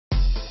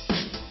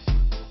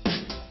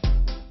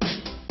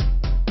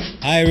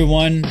Hi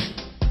everyone.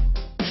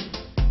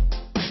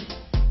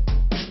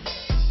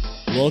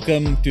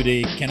 Welcome to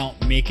the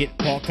Cannot Make It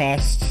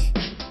podcast.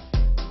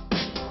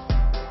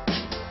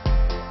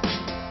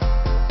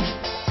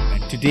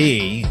 And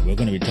today we're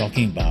going to be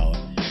talking about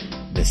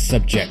the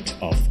subject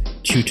of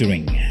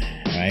tutoring,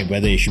 right?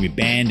 Whether it should be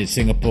banned in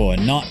Singapore or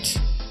not.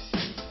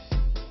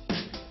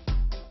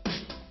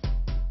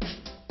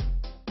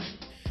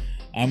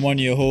 I'm one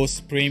of your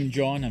hosts, Prem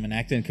John. I'm an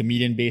actor and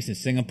comedian based in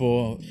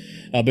Singapore.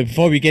 But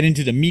before we get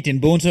into the meat and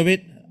bones of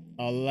it,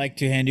 I'd like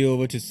to hand you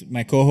over to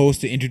my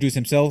co-host to introduce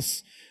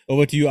themselves.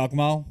 Over to you,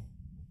 Akmal.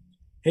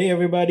 Hey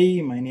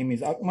everybody, my name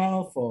is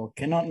Akmal for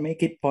Cannot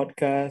Make It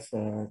podcast.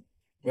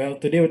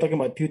 Today we're talking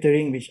about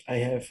tutoring, which I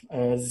have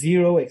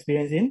zero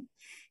experience in,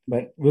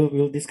 but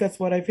we'll discuss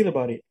what I feel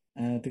about it.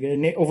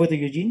 Together, over to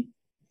Eugene.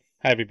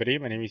 Hi everybody,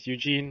 my name is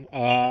Eugene.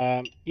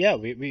 We're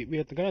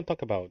gonna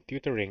talk about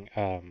tutoring.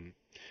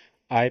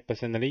 I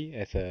personally,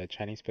 as a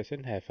Chinese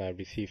person, have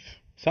received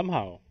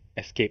somehow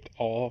escaped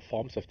all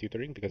forms of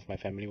tutoring because my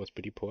family was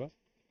pretty poor.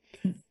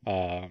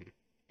 I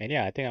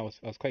think I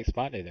was quite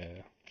smart at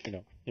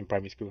in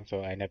primary school,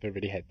 so I never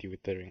really had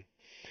tutoring.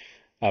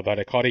 But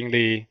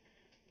accordingly,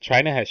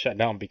 China has shut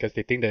down because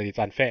they think that it's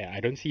unfair.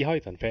 I don't see how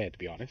it's unfair, to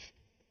be honest.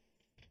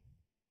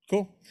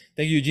 Cool.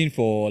 Thank you, Eugene,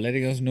 for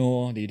letting us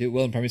know that you did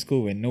well in primary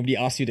school when nobody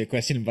asked you the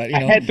question. But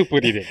I had to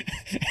put it in.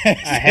 I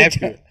had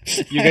to.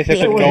 You guys have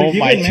to That was a know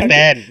my given, man.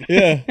 stand.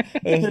 Yeah,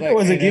 That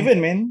was a given,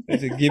 man.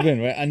 It's a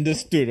given, right?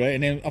 Understood, right?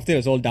 And then after it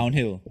was all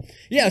downhill.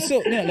 Yeah.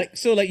 So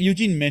like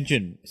Eugene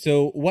mentioned.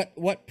 So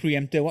what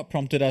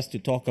prompted us to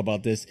talk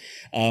about this?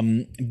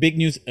 Big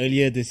news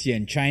earlier this year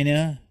in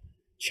China.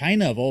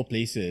 China of all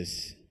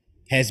places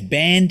has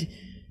banned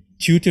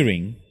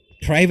tutoring,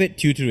 private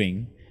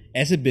tutoring,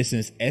 as a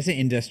business, as an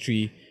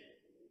industry,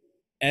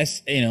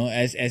 as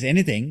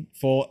anything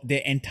for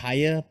their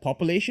entire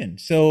population.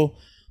 So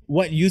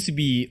what used to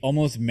be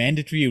almost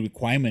mandatory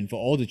requirement for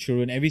all the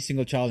children, every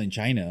single child in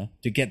China,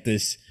 to get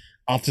this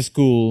after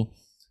school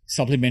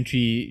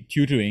supplementary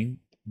tutoring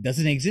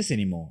doesn't exist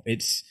anymore.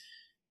 It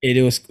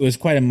was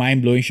quite a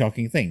mind-blowing,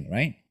 shocking thing,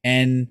 right?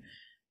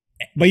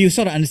 But you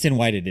sort of understand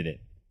why they did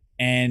it.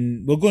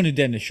 And we'll go into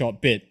that in a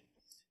short bit.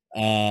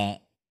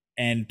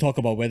 And talk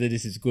about whether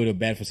this is good or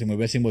bad for Singapore,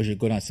 whether Singapore should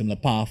go down a similar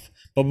path.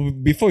 But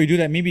before we do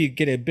that, maybe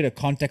get a bit of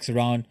context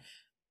around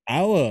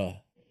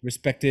our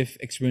respective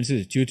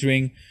experiences with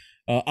tutoring.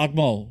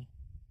 Akmal,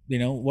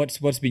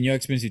 what's been your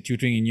experience with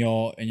tutoring in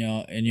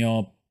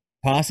your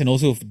past, and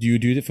also do you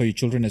do it for your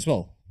children as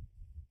well?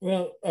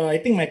 Well, I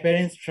think my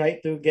parents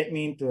tried to get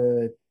me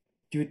into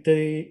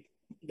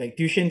a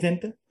tuition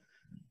center,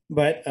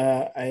 but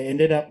I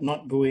ended up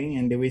not going,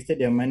 and they wasted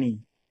their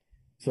money.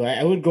 So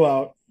I would go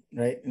out,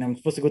 right, and I'm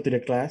supposed to go to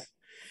the class,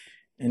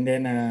 and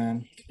then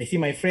I see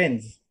my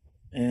friends,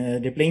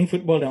 they're playing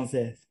football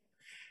downstairs.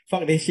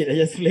 Fuck this shit, I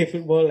just play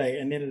football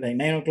and then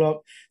 9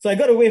 o'clock. So I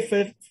got away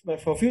for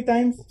a few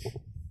times.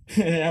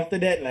 And after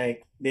that,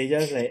 they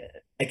just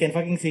I can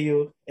fucking see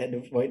you at the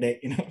void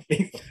deck,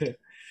 playing soccer.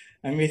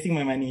 I'm wasting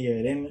my money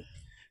here. Then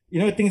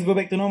things go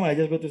back to normal. I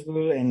just go to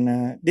school,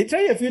 and they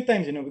try a few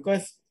times,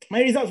 because my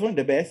results weren't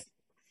the best,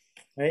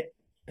 right?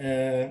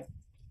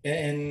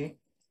 And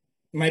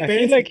my I feel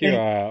parents like you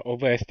are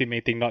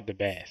overestimating not the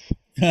best.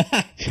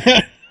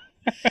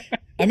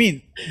 I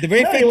mean, the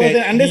very fact it was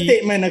that an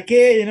understatement,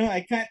 okay?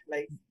 I can't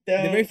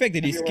tell the very fact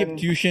that he skipped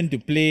tuition to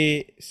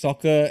play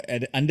soccer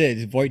under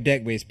his void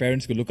deck where his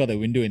parents could look out the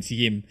window and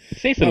see him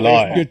Says a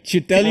lot.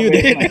 should tell you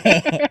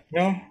that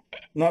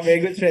not very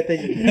good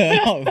strategy.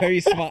 not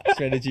very smart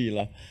strategy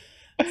lah.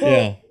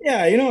 So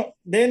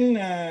then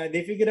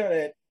they figured out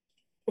that,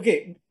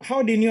 okay,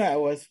 how they knew I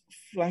was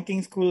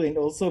flunking school, and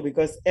also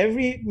because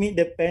every meet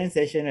the parent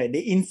session, right,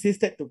 they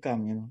insisted to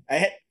come. I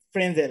had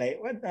friends that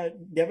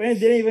their parents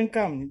didn't even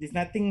come. There's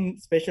nothing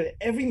special.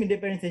 Every meet the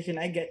parent session,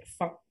 I get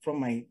fucked from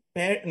my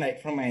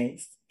from my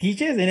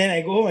teachers, and then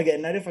I go home, I get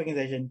another fucking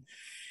session,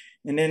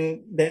 and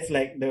then that's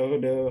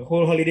the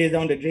whole holidays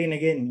down the drain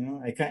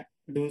again. I can't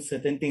do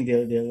certain things.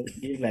 They'll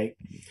give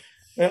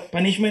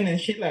punishment and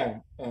shit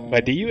lah.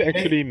 But did you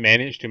actually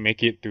manage to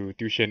make it to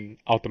tuition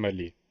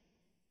ultimately?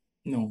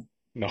 No.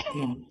 No.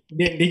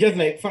 They just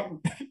fuck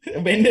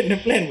abandoned the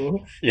plan,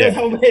 bro. Yeah. That's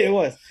how bad it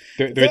was.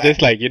 They're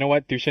just you know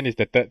what? Tuition is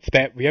the third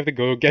step. We have to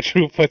go get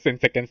through first and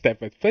second step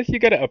first. First, you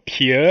gotta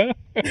appear.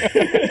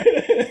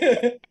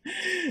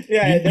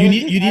 You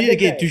needed to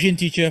get a tuition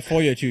teacher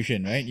for your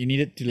tuition, right? You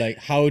needed to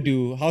how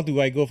do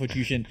I go for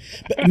tuition?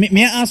 But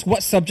may I ask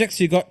what subjects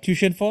you got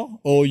tuition for,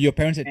 or your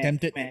parents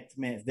attempted?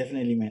 Maths,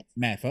 definitely maths.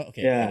 Math, huh?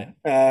 Okay. Yeah.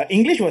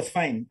 English was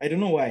fine. I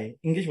don't know why.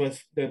 English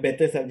was the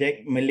better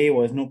subject. Malay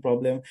was no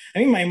problem. I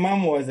mean, my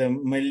mom was a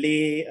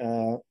Malay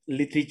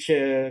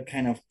literature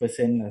kind of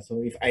person.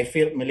 So if I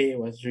failed Malay, it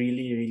was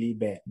really, really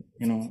bad.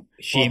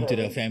 Shame to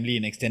the family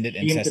and extended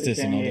ancestors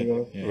and all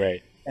that. Yeah.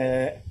 Right.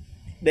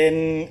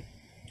 Then,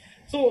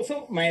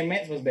 so my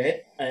maths was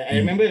bad. I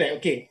remember they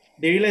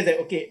realized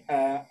that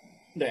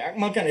the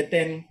Akmal can't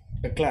attend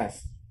a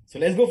class, so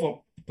let's go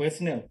for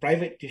personal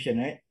private tuition,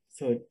 right?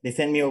 So they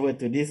sent me over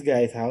to this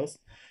guy's house.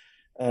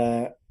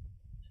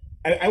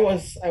 I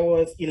was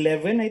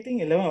 11, I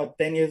think 11 or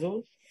 10 years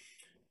old.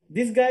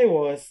 This guy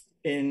was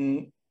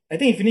in, I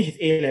think he finished his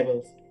A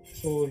levels,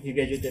 so he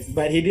graduated.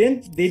 But he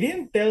didn't. They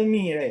didn't tell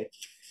me, right,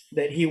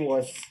 that he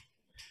was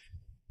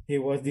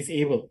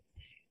disabled,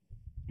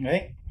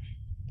 right?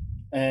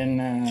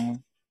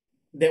 And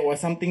that was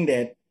something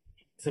that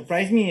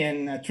surprised me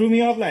and threw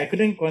me off. Like I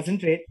couldn't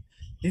concentrate.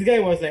 This guy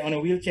was like on a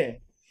wheelchair.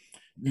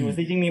 He was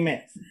teaching me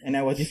maths, and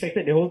I was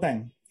distracted the whole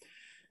time.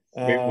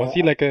 Wait, was Uh,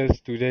 he like a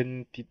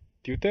student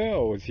tutor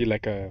or was he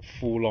like a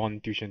full-on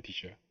tuition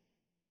teacher?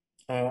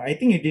 I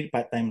think he did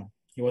part time.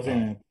 He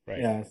wasn't Oh, a, right.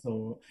 yeah.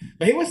 So,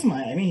 but he was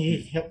smart. I mean,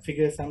 he helped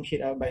figure some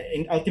shit out. But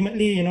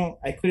ultimately,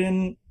 I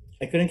couldn't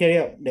carry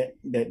out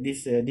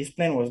this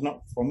plan was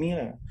not for me,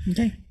 lah.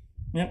 Okay.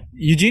 Yeah.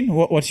 Eugene,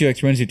 what's your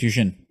experience with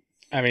tuition?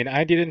 I mean,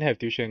 I didn't have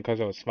tuition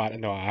because I was smart.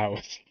 No, I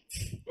was.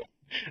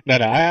 No,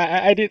 no,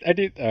 I did.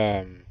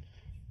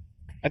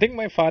 I think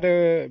my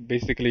father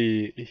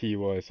basically he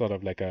was sort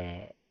of like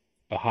a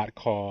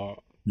hardcore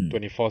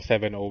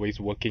 24/7 always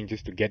working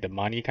just to get the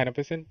money kind of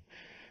person.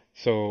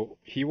 So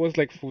he was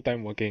like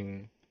full-time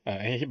working,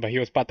 but he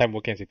was part-time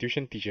working as a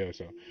tuition teacher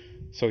also.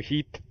 So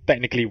he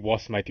technically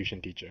was my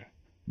tuition teacher,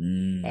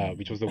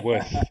 which was the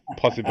worst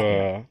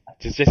possible.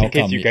 Just How in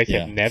case come? you guys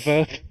have Yeah.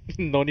 never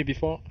known it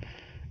before,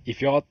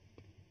 if your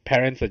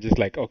parents are just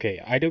like, okay,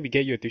 either we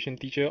get you a tuition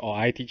teacher or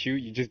I teach you,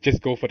 you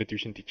just go for the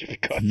tuition teacher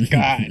because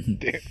God,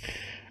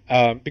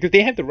 damn. Because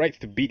they have the rights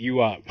to beat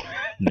you up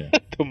Yeah.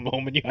 the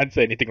moment you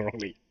answer anything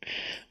wrongly.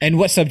 And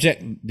what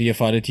subject did your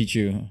father teach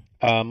you?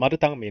 Mother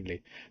tongue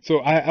mainly. So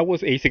I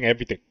was acing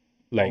everything.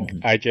 Like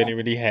Mhm. I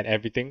genuinely had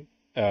everything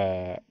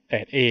at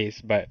A's,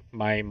 but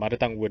my mother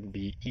tongue would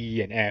be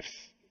E and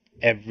F's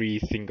every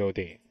single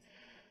day.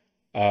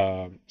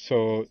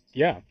 So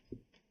yeah,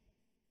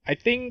 I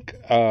think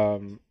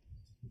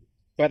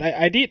but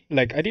I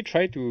did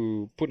try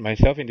to put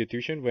myself into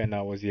tuition when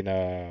I was in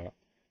I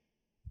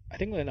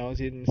think when I was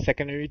in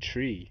secondary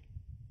three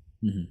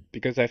Mhm.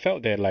 because I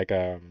felt that like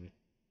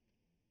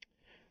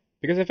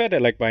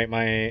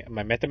my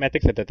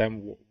mathematics at the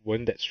time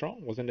wasn't that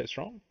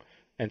strong,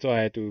 and so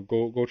I had to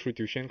go through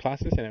tuition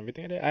classes and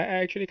everything. And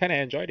I actually kind of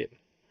enjoyed it.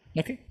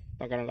 Okay.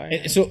 Not gonna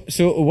lie. So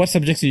what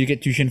subjects did you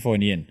get tuition for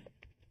in the end?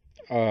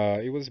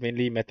 It was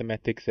mainly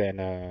mathematics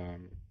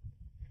and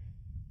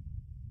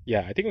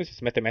yeah, I think it was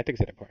just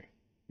mathematics at that point.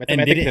 And did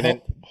Mathematics it and then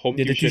help? home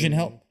Did the tuition tuition.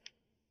 help?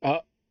 Uh,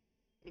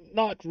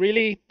 Not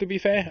really, to be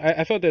fair.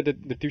 I felt that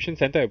the tuition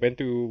center I went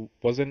to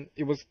wasn't,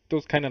 it was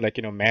those kind of like,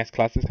 mass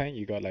classes kind.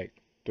 You got like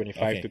 25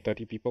 to Okay,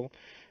 30 people.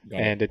 got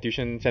it. And the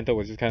tuition center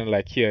was just kind of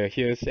like,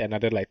 here's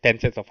another like 10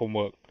 sets of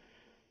homework.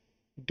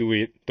 Do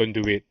it, don't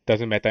do it.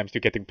 Doesn't matter, I'm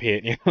still getting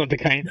paid, the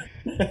kind.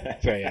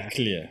 So yeah.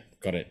 Clear.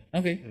 Got it.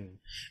 Okay.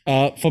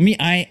 Mm. For me,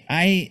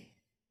 I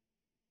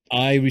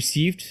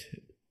received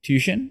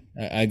tuition.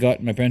 I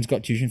got my parents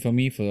got tuition for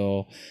me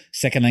for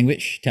second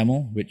language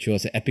Tamil, which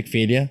was an epic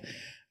failure,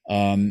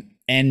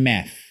 and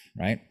math,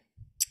 right?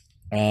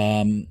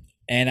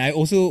 And I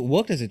also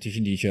worked as a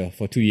tuition teacher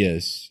for 2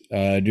 years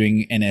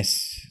during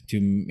NS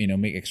to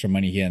make extra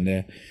money here and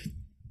there,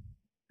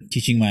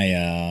 teaching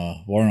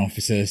my warrant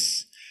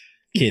officers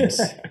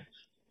kids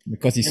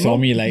because he saw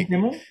me like,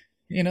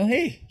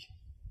 hey,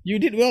 you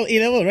did well A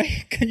level,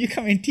 right? Can you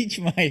come and teach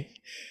my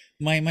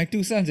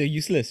two sons are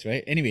useless,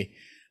 right? Anyway,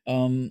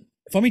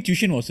 for me,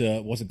 tuition was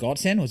a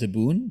godsend, was a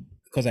boon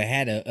because I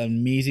had an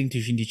amazing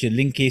tuition teacher,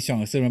 Ling K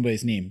Song. I still remember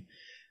his name.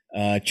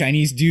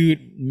 Chinese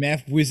dude,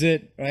 math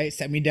wizard, right?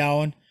 Sat me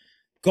down,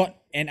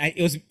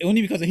 it was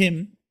only because of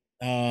him.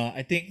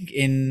 I think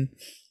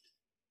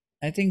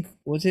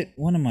was it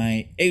one of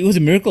my it was a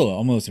miracle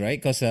almost, right?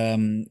 Because I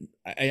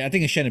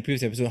think I shared in the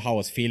previous episode how I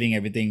was failing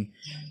everything,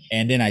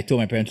 and then I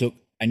told my parents, look,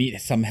 I need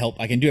some help.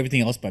 I can do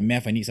everything else, but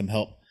math I need some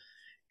help.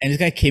 And this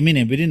guy came in,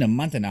 and within a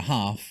month and a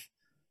half,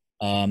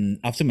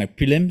 after my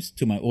prelims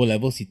to my O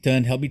levels, he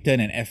helped me turn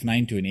an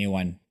F9 to an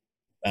A1.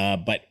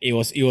 But it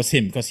was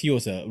him because he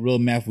was a real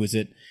math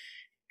wizard,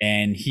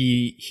 and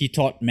he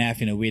taught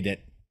math in a way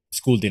that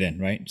school didn't,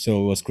 right?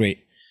 So it was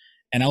great.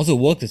 And I also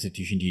worked as a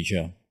tuition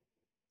teacher.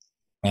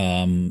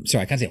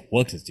 Sorry, I can't say I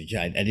worked as a teacher.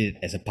 I did it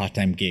as a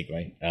part-time gig,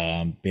 right?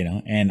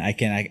 And I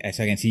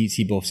can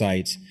see both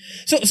sides.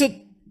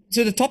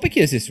 So the topic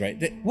here is this, right?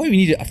 That what we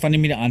need to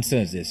fundamentally answer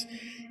is this: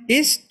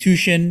 is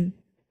tuition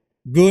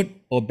good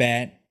or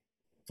bad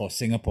for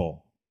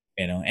Singapore?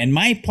 And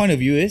my point of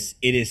view is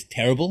it is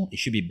terrible. It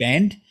should be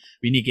banned.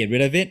 We need to get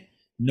rid of it.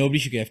 Nobody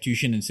should have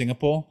tuition in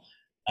Singapore.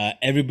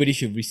 Everybody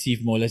should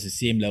receive more or less the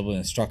same level of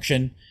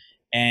instruction.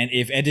 And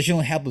if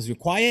additional help is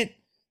required,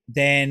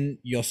 then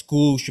your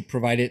school should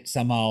provide it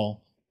somehow.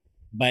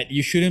 But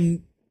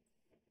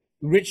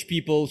rich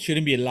people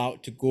shouldn't be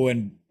allowed to go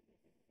and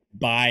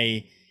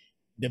buy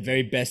the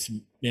very best,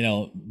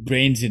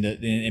 brains and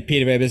pay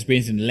the very best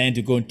brains in the land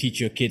to go and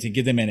teach your kids and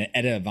give them an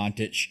added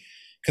advantage.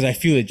 Because I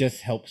feel it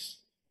just helps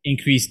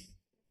increase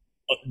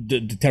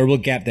the terrible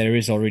gap there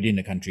is already in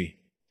the country.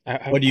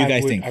 What do you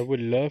guys think? I would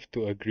love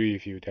to agree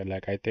with you that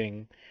like I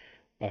think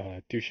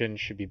tuition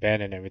should be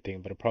banned and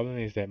everything. But the problem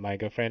is that my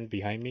girlfriend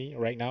behind me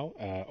right now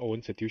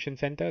owns a tuition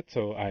center,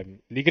 so I'm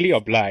legally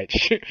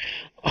obliged,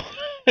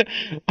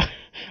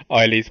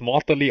 or at least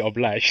mortally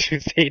obliged to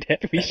say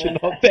that we should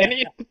not ban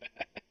it.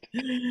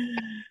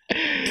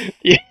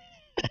 Yeah.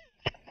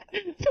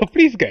 So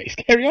please, guys,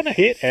 carry on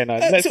ahead and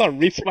let's So not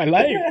risk my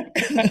life.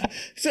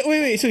 so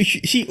wait. So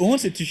she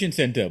owns a tuition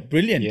center.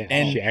 Brilliant. Yeah,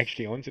 And she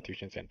actually owns a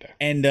tuition center.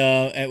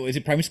 is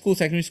it primary school,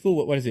 secondary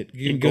school? What is it?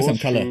 It Give us some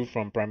goes color. through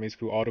from primary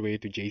school all the way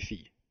to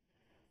JC.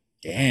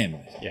 Damn.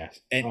 Yeah.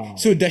 And Wow.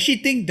 so does she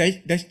think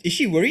is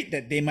she worried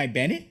that they might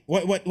ban it?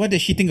 What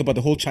does she think about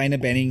the whole China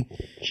banning?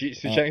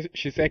 She's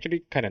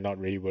actually kind of not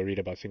really worried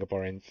about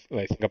Singaporeans,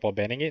 like Singapore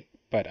banning it.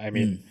 But I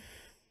mean,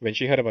 when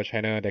she heard about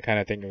China, that kind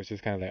of thing, it was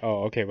just kind of like,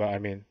 oh, okay, well, I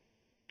mean,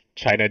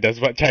 China does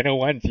what China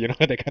wants, you know,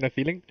 that kind of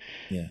feeling.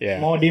 Yeah. Yeah.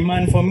 More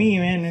demand for me,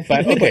 man.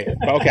 But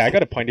okay, I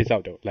gotta point this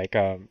out though, like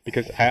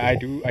because I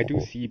do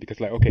see, because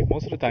like, okay,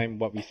 most of the time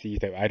what we see is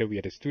that either we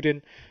are the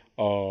student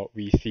or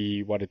we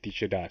see what the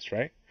teacher does,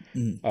 right?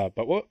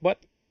 But what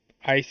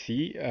I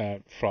see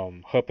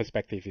from her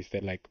perspective is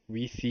that like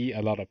we see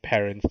a lot of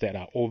parents that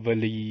are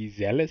overly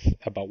zealous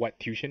about what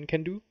tuition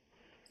can do,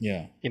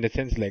 Yeah. in the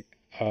sense like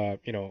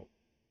you know,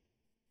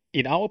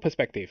 in our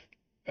perspective,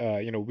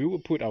 you know, we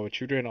would put our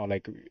children, or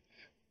like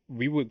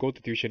we would go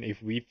to tuition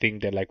if we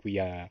think that like we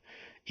are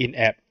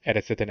inept at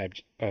a certain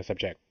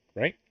subject,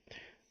 right?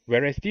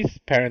 Whereas these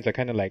parents are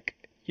kind of like,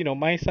 you know,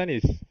 my son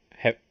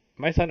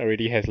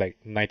already has like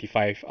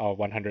 95 out of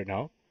 100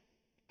 now.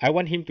 I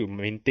want him to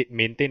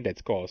maintain that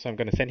score, so I'm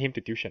gonna send him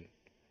to tuition.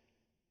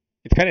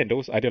 It's kind of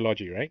those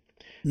ideology, right?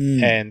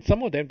 And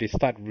some of them, they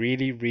start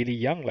really really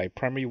young, like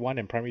primary 1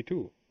 and primary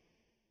 2.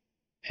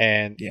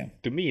 And Yeah.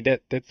 to me,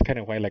 that's kind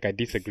of why like I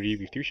disagree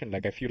with tuition.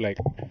 Like I feel like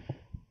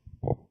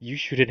you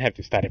shouldn't have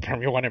to start at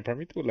primary 1 and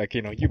primary 2. Like,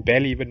 you know, you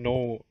barely even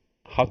know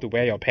how to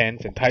wear your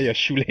pants and tie your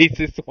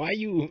shoelaces. Why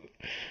you,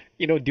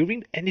 you know,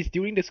 it's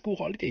during the school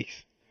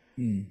holidays.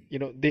 You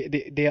know,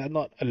 they are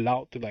not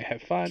allowed to like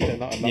have fun. They're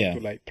not allowed Yeah.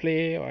 to like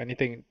play or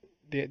anything.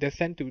 They're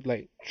sent to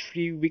like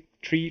 3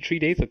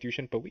 days of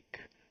tuition per week.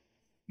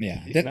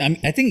 Yeah, It's nuts.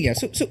 I think yeah.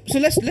 So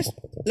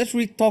let's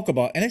really talk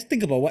about, and let's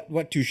think about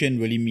what tuition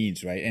really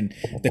means, right? And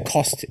the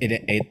cost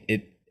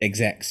it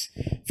exacts.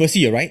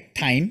 Firstly, you're right.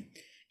 Time,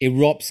 it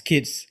robs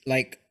kids.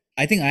 Like,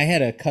 I think I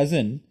had a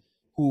cousin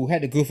who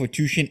had to go for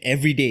tuition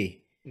every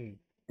day,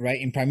 right,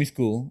 in primary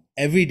school.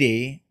 Every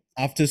day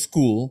after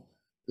school,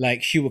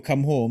 like she would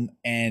come home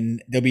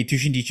and there'll be a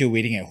tuition teacher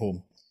waiting at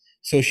home.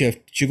 So she'll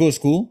go to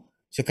school.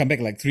 She'll come back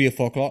like 3 or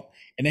 4 o'clock,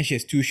 and then she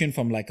has tuition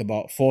from like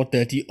about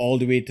 4:30 all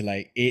the way to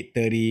like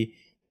 8:30.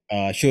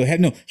 She'll have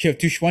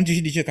tuition, one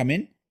tuition teacher come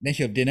in, then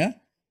she'll have dinner,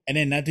 and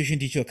then another tuition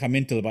teacher will come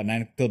in till about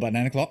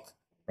 9 o'clock,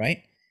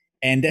 right?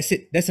 And that's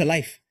it. That's her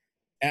life.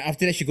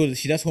 After that,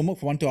 she does homework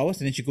for 1 2 hours,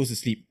 and then she goes to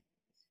sleep.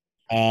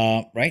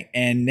 Right,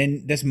 and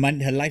then that's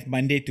her life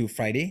Monday to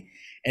Friday,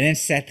 and then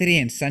Saturday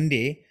and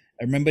Sunday.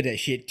 I remember that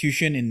she had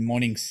tuition in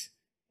mornings,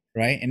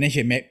 right, and then she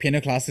had piano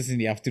classes in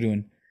the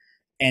afternoon,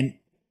 and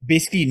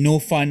basically no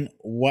fun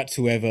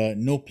whatsoever,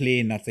 no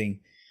play, nothing.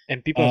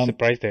 And people are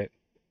surprised that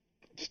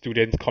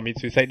students commit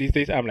suicide these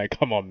days. I'm like,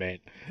 come on, man.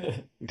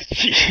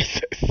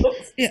 Jesus. So,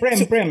 Yeah,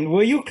 Prem,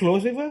 were you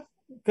close with her?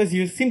 Because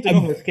you seem to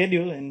know her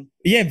schedule and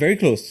Yeah, very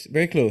close,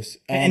 very close.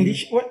 and did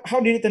how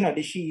did it turn out?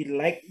 Did she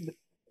like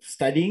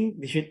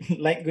studying? Did she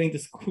like going to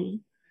school?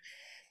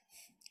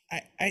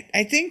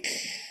 I think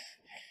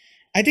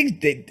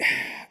they.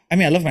 I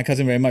mean, I love my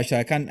cousin very much, so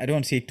I don't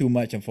want to say too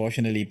much,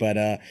 unfortunately.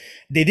 But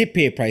they did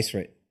pay a price for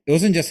it. It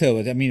wasn't just her.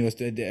 I mean, it was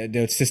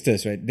their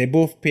sisters, right? They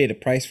both paid a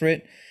price for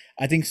it.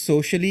 I think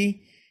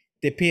socially,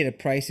 they paid a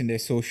price in their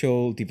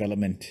social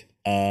development.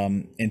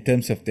 In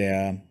terms of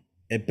their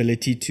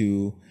ability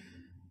to.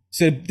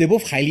 So they're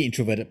both highly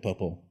introverted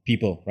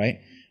people, right?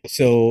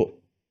 So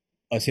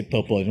I said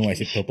purple. I don't know why I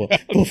said purple.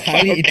 Both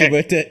highly Okay.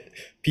 introverted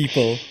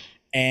people,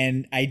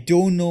 and I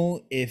don't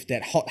know if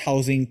that hot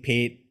housing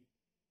paid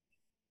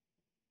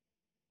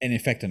an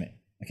effect on it.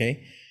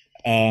 Okay,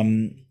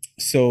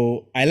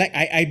 so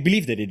I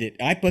believe that it did.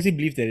 I personally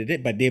believe that it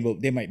did, but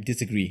they might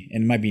disagree,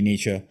 and it might be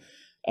nature.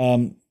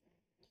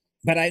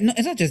 But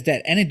it's not just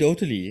that.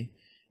 Anecdotally,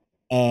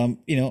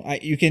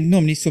 you can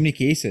know so many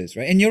cases,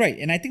 right? And you're right.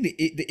 And I think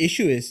the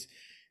issue is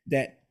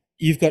that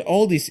you've got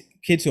all these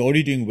kids who are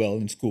already doing well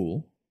in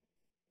school,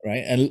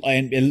 right?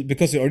 And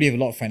because they already have a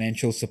lot of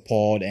financial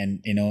support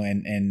and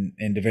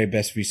and the very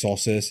best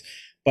resources,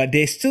 but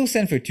they still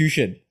send for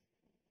tuition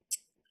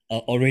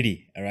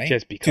already, all right?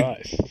 Just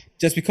because.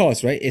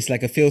 Right? It's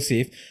like a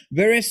fail-safe.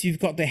 Whereas you've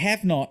got the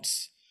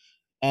have-nots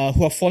who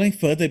will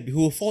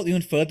fall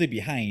even further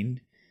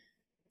behind,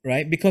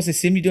 right? Because they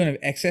simply don't have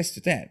access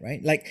to that,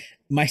 right? Like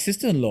my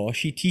sister-in-law,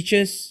 she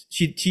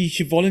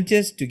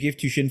volunteers to give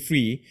tuition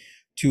free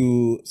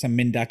to some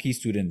Mendaki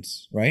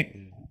students, right?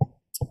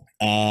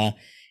 And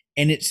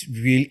it's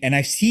real, and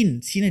I've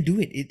seen her do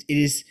it. It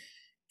is,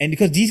 and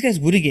because these guys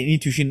wouldn't get any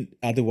tuition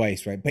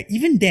otherwise, right? But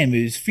even then,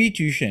 with free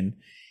tuition,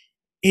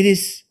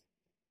 it's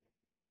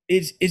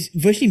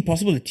virtually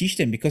impossible to teach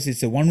them because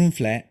it's a one-room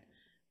flat.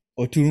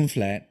 or two-room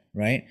flat,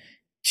 right?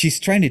 She's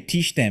trying to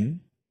teach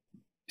them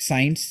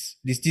science.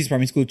 These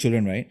primary school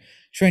children, right?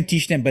 Trying to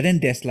teach them, but then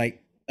there's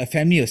like a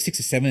family of 6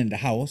 or 7 in the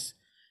house,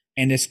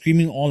 and they're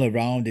screaming all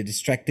around. They're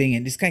distracting,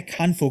 and this guy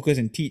can't focus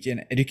and teach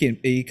and educate.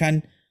 He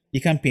can't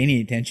pay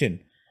any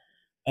attention.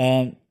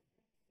 Um,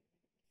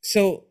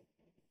 so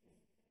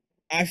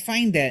I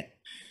find that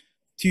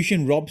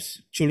tuition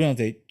robs children of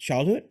their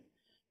childhood,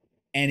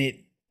 and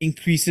it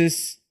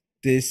increases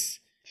this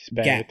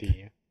gap,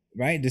 Disparity.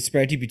 right?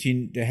 Disparity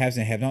between the haves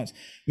and have-nots,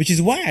 which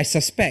is why I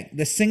suspect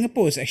that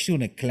Singapore is actually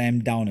going to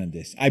clamp down on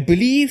this. I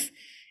believe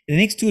in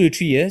the next 2 to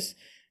 3 years,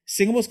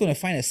 Singapore is going to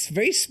find a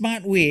very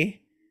smart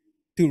way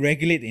to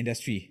regulate the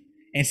industry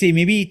and say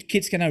maybe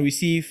kids cannot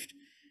receive.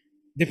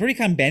 They probably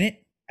can't ban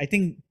it. I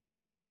think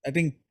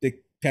the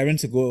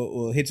parents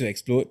will hit to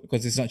explode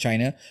because it's not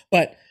China,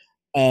 but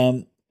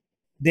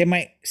they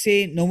might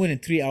say no more than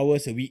 3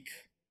 hours a week.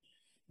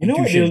 You know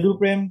what they'll do,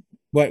 Prem?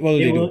 What will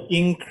They they will do?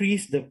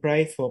 increase the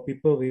price for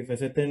people with a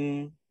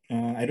certain,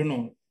 I don't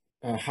know,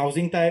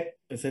 housing type,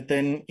 a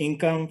certain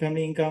income,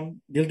 family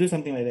income. They'll do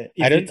something like that.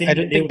 I If you don't think I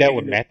that don't they think will that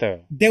would regulate.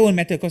 matter. That won't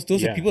matter because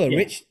those are Yeah. people who are Yeah.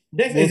 rich.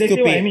 That's will still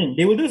exactly what I pay. mean.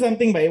 They will do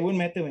something, but it won't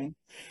matter, man.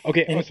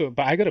 Okay, And also,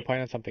 but I gotta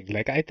point out something.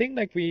 Like I think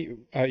like we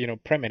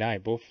Prem and I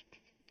both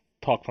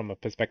talk from a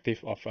perspective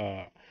of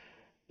a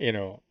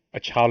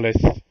childless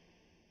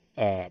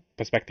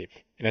perspective,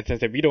 in a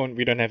sense that we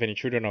don't have any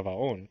children of our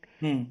own.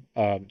 hmm,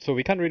 So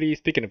we can't really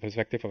speak in the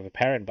perspective of a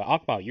parent. But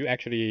Akmal, you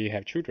actually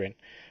have children.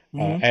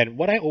 mm-hmm, And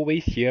what I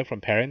always hear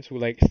from parents who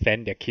like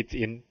send their kids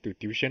in to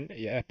tuition,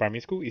 yeah,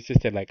 primary school, is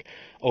just that like,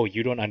 oh,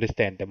 you don't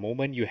understand. The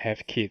moment you have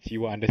kids,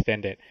 you will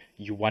understand that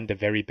you want the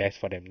very best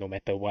for them, no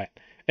matter what.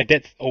 And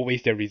that's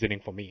always their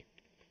reasoning for me.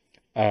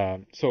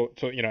 So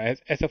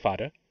as a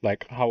father,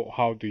 like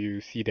how do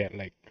you see that?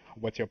 Like,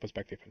 what's your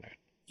perspective on that?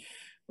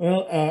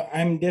 well,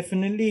 I'm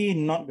definitely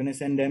not gonna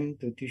send them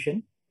to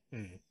tuition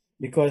Mm,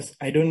 because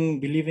I don't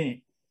believe in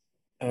it.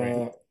 right.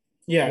 Uh,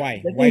 yeah, Why?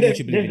 I Why think don't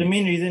you believe that's in the it?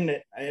 main reason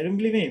that I don't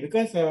believe in it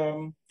because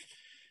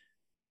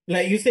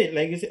like you said,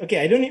 okay,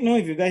 I don't know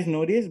if you guys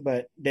know this,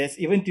 but there's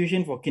even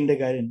tuition for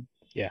kindergarten.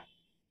 Yeah.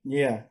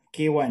 Yeah,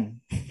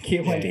 K1,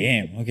 K1 Yeah.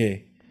 tuition. Damn.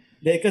 Okay.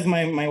 Because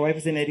my wife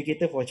is an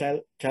educator for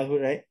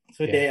childhood, right?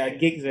 So Yeah. there are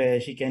gigs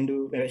where she can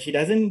do, she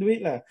doesn't do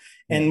it lah.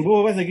 Yeah. And both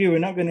of us agree we're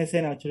not gonna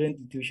send our children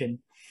to tuition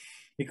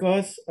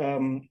because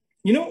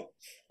you know,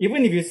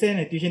 even if you send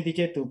a tuition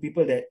teacher to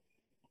people that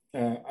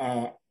uh,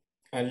 are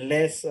are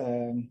less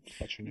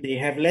Fortunate. they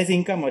have less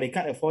income or they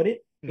can't afford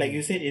it. Like you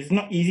Mm, said, it's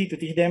not easy to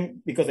teach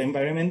them because of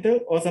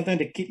environmental, or sometimes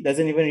the kid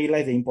doesn't even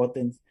realize the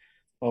importance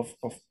of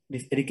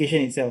this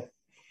education itself.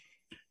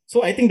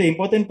 So I think the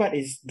important part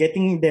is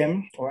getting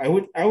them, or I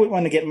would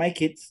want to get my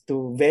kids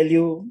to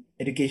value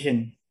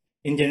education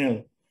in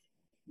general.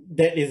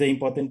 That is the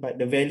important part,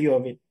 the value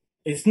of it.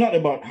 It's not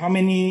about how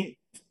many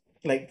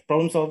like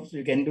problem solves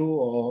you can do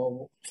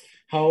or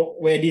how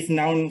where this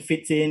noun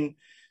fits in.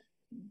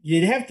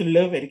 You have to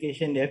love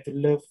education. They have to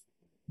love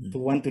to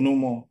want to know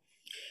more.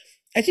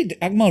 Actually,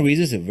 Akmal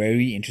raises a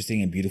very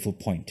interesting and beautiful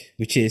point,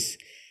 which is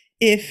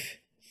if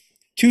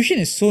tuition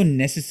is so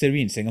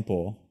necessary in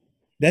Singapore,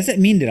 does that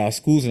mean that our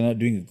schools are not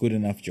doing a good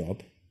enough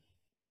job?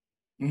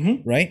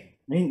 Mm-hmm. Right?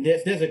 I mean,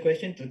 that's a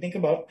question to think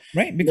about.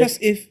 Right? Because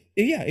Like,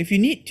 if you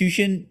need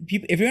tuition,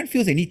 everyone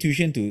feels they need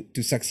tuition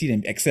to succeed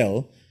and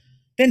excel,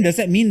 then does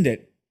that mean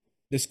that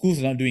the schools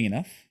are not doing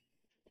enough?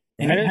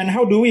 and, I Right? don't. and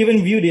how do we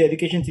even view the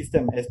education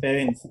system as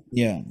parents?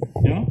 Yeah.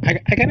 You know?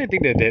 I kind of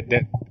think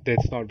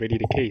that's not really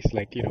the case.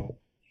 Like,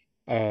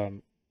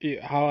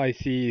 how I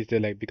see is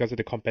that like because of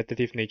the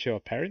competitive nature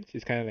of parents,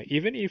 it's kind of like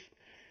even if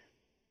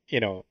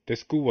the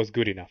school was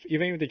good enough,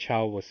 even if the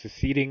child was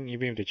succeeding,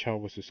 even if the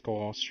child was to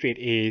score straight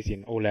A's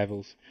in O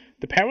levels,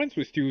 the parents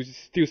would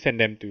still send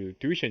them to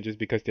tuition just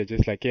because they're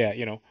just like, yeah,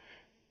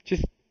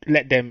 just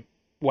let them,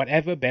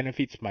 whatever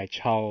benefits my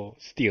child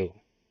still,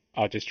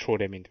 I'll just throw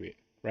them into it,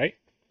 right?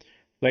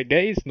 Like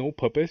there is no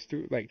purpose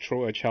to like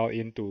throw a child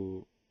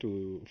into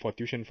to for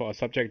tuition for a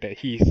subject that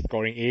he's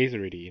scoring A's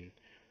already in.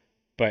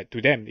 But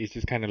to them, it's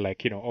just kind of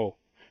like, oh,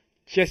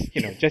 just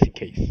in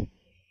case.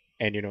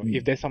 And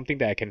if there's something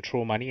that I can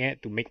throw money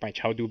at to make my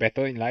child do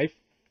better in life,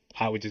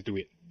 I would just do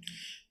it.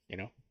 You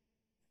know?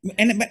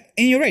 And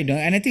you're right, no?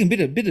 And I think a bit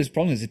of this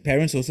problem is that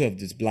parents also have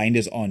this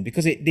blinders on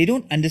because they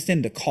don't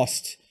understand the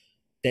cost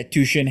that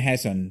tuition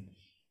has on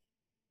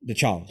the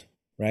child,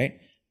 right?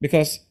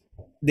 Because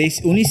they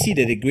only see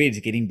that the grade is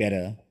getting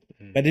better,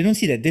 Mm. but they don't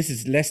see that this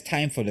is less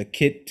time for the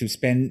kid to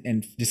spend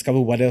and discover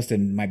what else they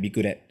might be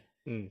good at,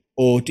 Mm.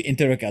 or to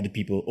interact with other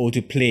people, or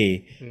to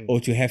play, Mm.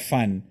 or to have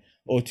fun,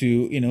 or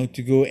to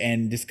go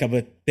and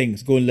discover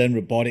things, go and learn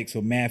robotics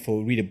or math,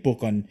 or read a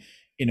book on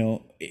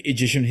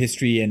Egyptian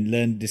history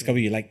and discover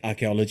you like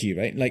archaeology,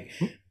 right? Like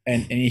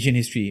and Asian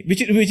history,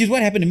 which is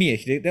what happened to me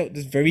actually. That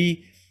was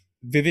very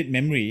vivid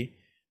memory.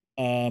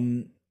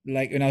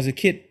 Like when I was a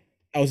kid,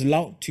 I was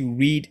allowed to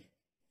read.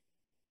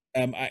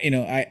 I, you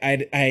know, I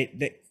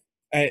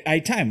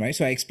had time, right?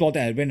 So I explored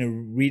that. I went to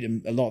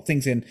read a lot of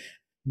things, and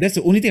That's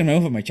the only thing I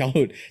remember from my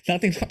childhood.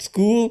 Nothing, not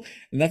school,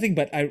 nothing.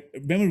 But I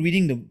remember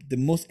reading the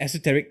most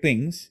esoteric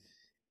things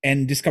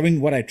and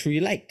discovering what I truly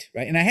liked,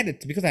 right? And I had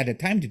it because I had the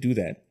time to do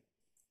that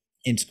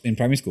in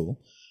primary school,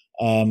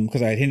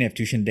 because I didn't have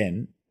tuition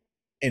then.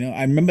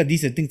 I remember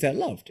these are things I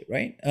loved,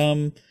 right?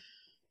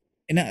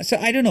 So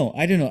I don't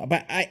know,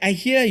 but I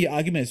hear your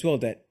argument as well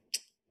that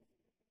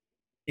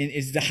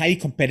it's the highly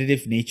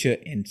competitive nature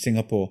in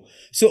Singapore.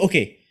 So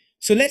okay,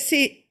 so let's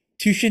say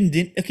tuition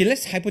didn't. Okay,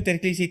 let's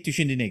hypothetically say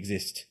tuition didn't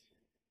exist.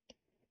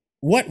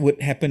 What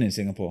would happen in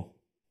Singapore?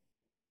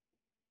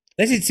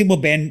 Let's say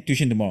Singapore ban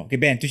tuition tomorrow. Okay,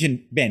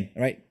 tuition ban,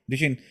 right?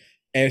 Tuition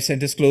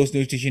centers closed,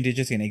 no tuition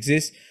teachers can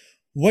exist.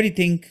 What do you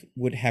think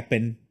would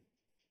happen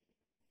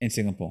in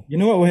Singapore? You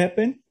know what will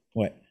happen?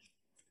 What?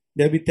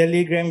 There'll be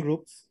Telegram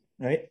groups,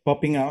 right?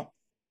 Popping out.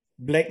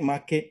 Black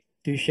market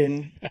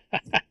tuition.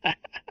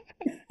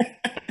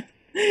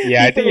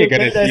 Yeah, I think you're People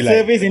gonna will buy see their like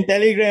service in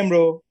Telegram,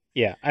 bro.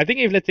 yeah. I think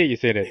if let's say you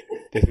say that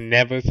there's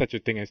never such a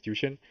thing as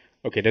tuition,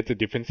 okay, that's a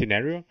different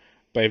scenario.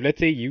 But if let's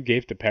say you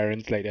gave the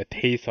parents like a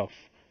taste of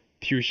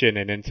tuition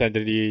and then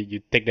suddenly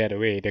you take that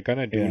away, they're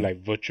gonna do Yeah.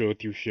 like virtual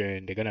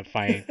tuition. They're gonna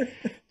find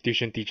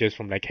tuition teachers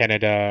from like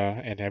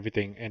Canada and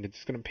everything, and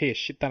it's gonna pay a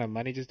shit ton of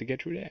money just to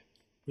get through that.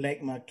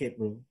 Black market,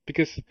 bro.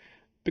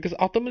 Because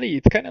ultimately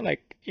it's kind of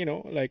like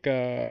like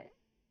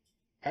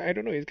I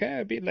don't know, it's kind of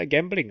a bit like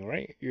gambling,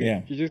 right?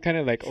 Yeah. You just kind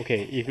of like,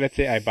 okay, if let's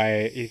say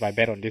if I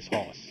bet on this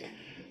horse,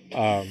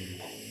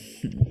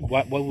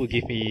 what will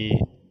give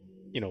me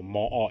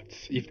more odds?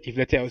 If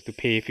let's say I was to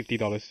pay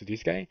 $50 to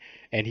this guy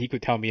and he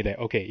could tell me that,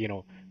 okay,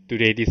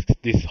 today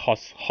this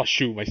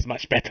horseshoe is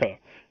much better,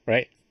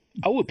 right?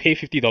 I would pay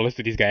 $50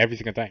 to this guy every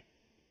single time.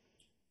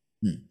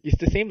 It's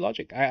the same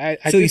logic. I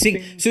So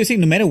just you're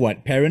saying no matter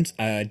what, parents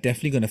are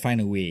definitely going to find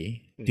a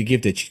way to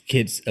give the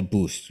kids a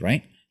boost,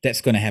 right? That's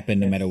going to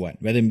happen no matter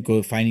what. Whether you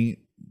go finding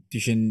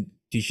tuition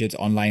t-shirts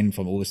online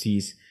from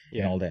overseas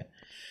and all that.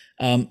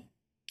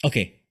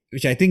 Okay,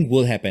 which I think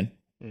will happen.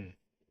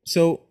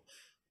 So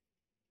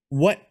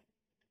what?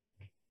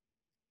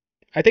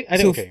 I think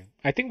So- okay.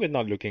 I think we're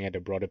not looking at the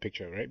broader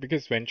picture, right?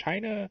 Because when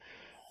China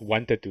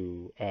wanted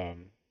to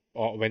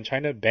or when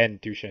China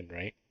banned tuition,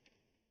 right?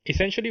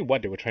 Essentially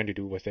what they were trying to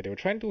do was that they were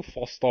trying to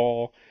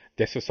forestall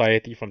their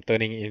society from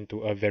turning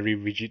into a very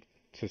rigid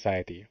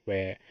society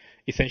where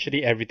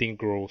essentially everything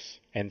grows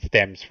and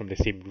stems from the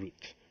same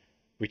root,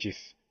 which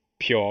is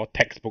pure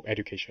textbook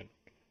education,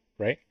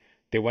 right?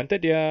 They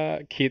wanted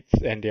their kids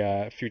and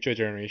their future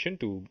generation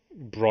to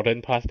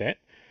broaden past that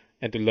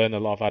and to learn a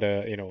lot of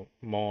other,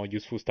 more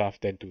useful stuff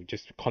than to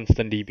just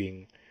constantly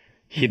being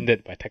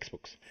hindered by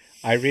textbooks.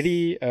 I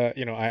really,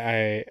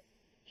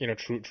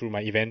 through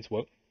my events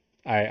work,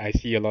 I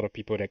see a lot of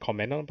people that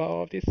comment on about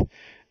all of this,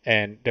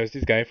 and there's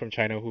this guy from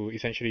China who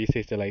essentially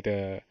says that like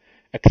the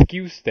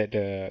excuse that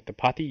the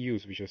party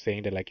used, which was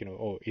saying that like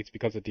oh, it's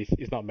because of this,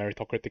 it's not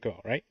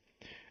meritocratical, right?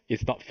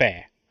 It's not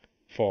fair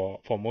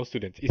for most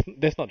students.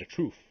 That's not the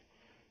truth.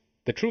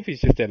 The truth is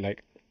just that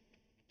like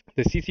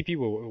the CCP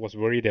was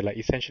worried that like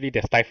essentially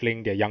they're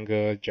stifling their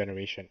younger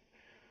generation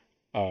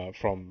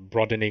from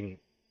broadening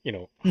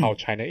how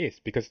China is,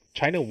 because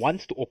China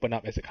wants to open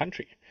up as a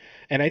country.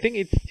 And I think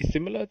it's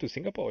similar to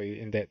Singapore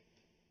in that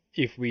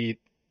if we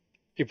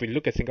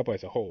look at Singapore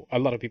as a whole, a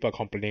lot of people are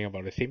complaining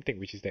about the same thing,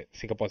 which is that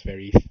Singapore is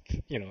very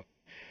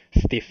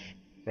stiff,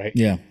 right?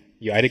 Yeah.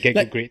 You either get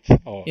Like- good grades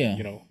or yeah.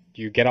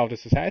 you get out of the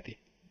society.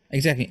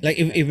 Exactly. Like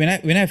if when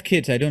I have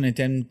kids, I don't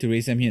intend to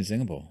raise them here in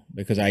Singapore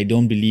because I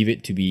don't believe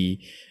it to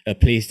be a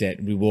place that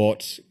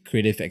rewards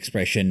creative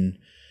expression.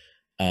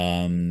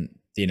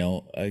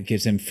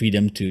 Gives them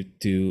freedom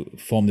to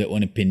form their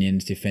own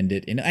opinions, defend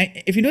it.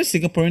 If you know,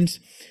 Singaporeans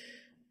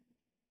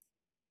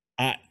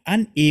are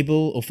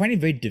unable or find it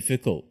very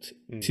difficult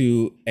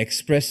to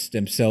express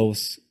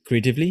themselves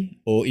creatively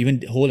or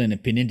even hold an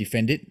opinion,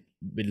 defend it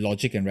with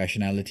logic and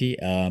rationality.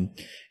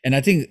 And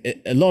I think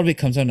a lot of it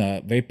comes down to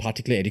a very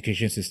particular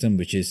education system,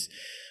 which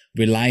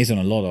relies on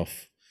a lot of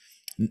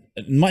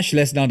much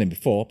less now than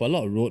before, but a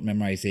lot of rote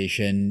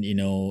memorization,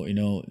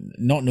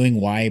 not knowing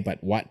why,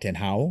 but what and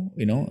how,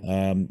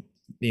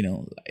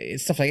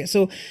 stuff like that.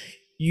 So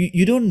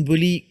you don't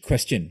really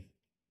question.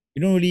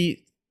 You don't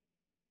really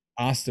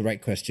ask the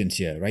right questions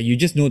here, right? You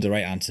just know the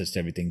right answers to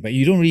everything, but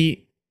you don't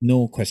really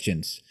know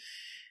questions.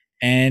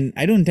 And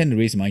I don't intend to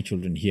raise my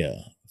children here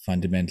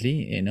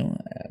fundamentally,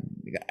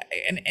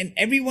 and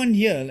everyone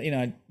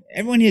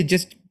here,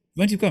 just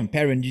once you become a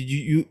parent,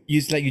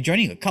 it's like you're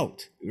joining a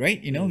cult,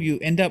 right? You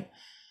end up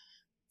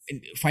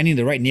finding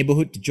the right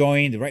neighborhood to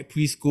join, the right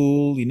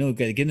preschool,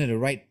 get into the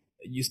right.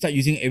 You start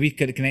using every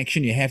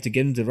connection you have to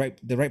get into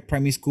the right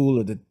primary school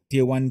or the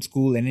tier 1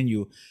 school, and then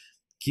you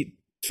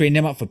train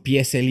them up for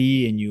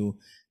PSLE, and you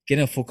get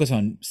a focus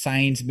on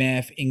science,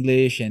 math,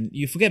 English, and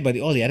you forget about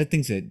all the other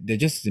things that they're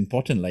just as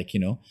important. Like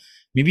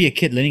maybe a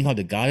kid learning how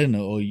to garden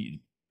or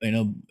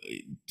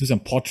do some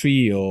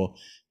pottery or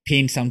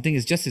paint something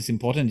is just as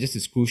important, just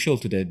as crucial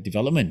to their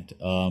development.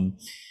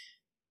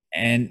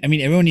 And I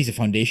mean, everyone needs a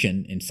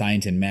foundation in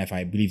science and math.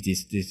 I believe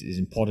this is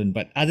important,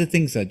 but other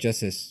things are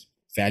just as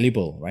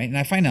valuable, right? And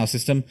I find our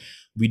system,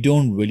 we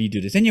don't really do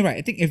this. And you're right.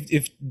 I think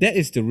if that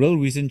is the real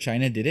reason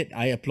China did it,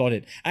 I applaud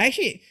it. I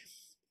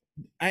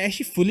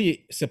actually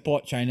fully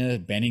support China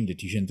banning the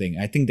tuition thing.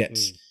 I think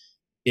that's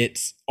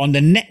it's on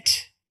the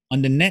net.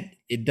 On the net,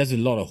 it does a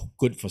lot of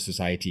good for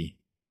society.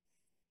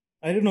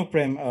 I don't know,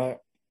 Prem.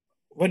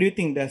 What do you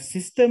think? Does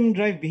system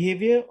drive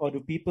behavior or do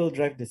people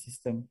drive the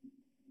system?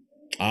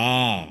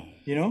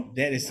 You know,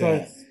 that is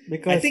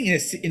because I think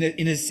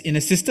in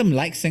a system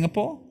like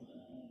Singapore,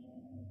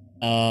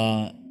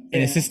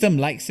 in a system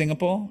like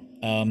Singapore,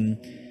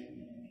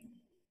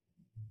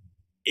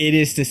 it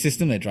is the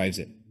system that drives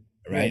it,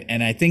 right?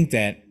 And I think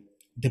that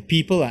the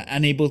people are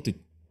unable to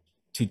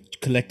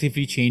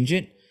collectively change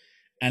it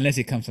unless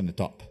it comes from the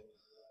top.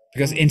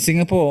 Because in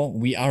Singapore,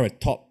 we are a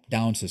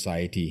top-down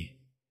society.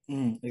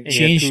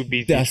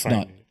 Change does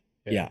not.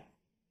 Yeah.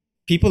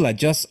 People are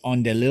just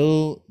on their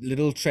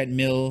little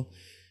treadmill,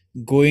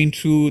 going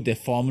through the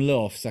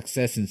formula of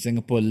success in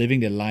Singapore,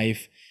 living their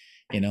life.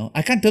 You know,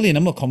 I can't tell you a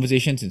number of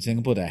conversations in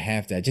Singapore that I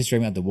have that are just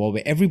driving out the wall,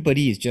 where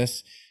everybody is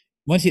just,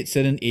 once you hit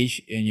certain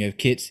age and you have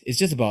kids, it's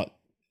just about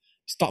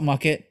stock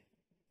market,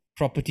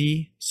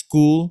 property,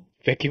 school,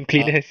 vacuum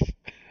cleaners.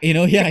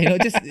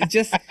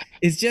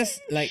 It's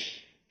just like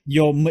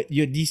your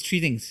these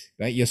three things,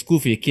 right? Your school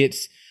for your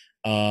kids,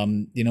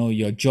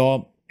 your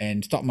job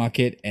and stock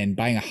market and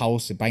buying a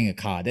house and buying a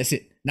car. That's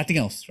it. Nothing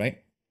else, right?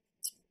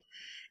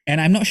 And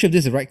I'm not sure if this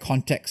is the right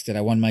context that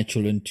I want my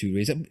children to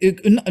raise up.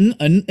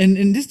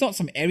 And this is not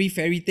some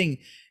airy-fairy thing,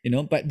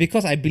 but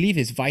because I believe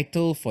it's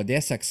vital for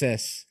their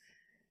success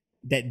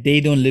that they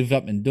don't live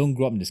up and don't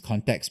grow up in this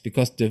context,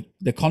 because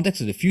the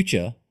context of the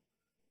future,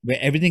 where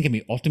everything can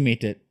be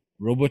automated,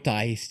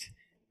 robotized,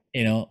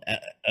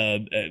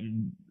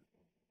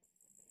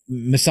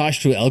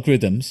 massaged through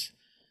algorithms,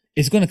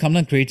 is going to come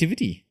down to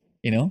creativity,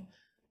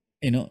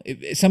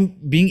 some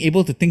being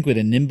able to think with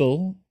a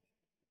nimble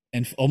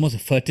and almost a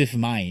furtive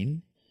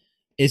mind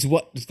is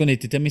what is going to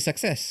determine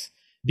success.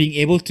 Being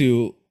able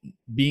to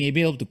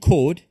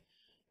code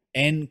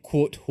and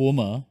quote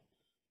Homer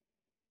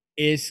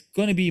is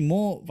going to be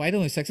more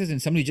vital in success than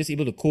somebody just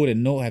able to code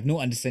and have no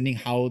understanding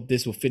how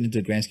this will fit into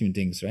the grand scheme of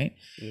things, right?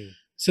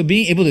 So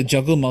being able to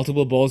juggle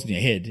multiple balls in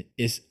your head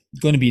is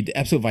going to be the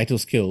absolute vital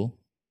skill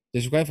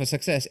that's required for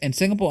success. And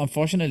Singapore,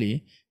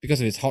 unfortunately, because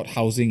of its hot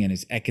housing and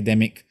its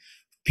academic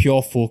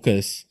pure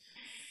focus,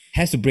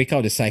 has to break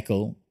out the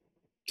cycle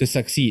to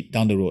succeed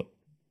down the road.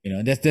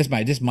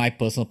 That's my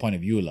personal point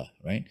of view,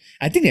 right?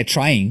 I think they're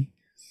trying,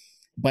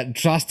 but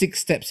drastic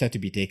steps have to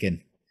be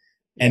taken.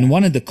 And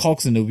one of the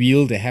cogs in the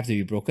wheel that have to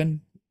be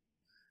broken,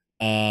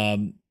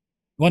 one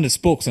of the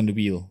spokes on the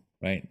wheel,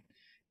 right,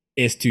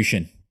 is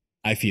tuition.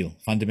 I feel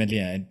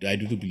fundamentally, I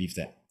do believe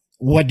that.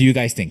 What do you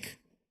guys think?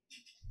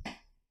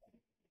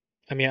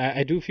 I mean,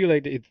 I do feel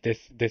like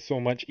there's so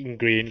much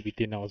ingrained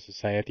within our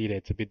society that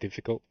it's a bit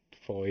difficult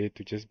for it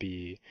to just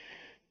be,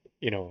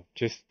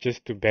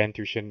 just to ban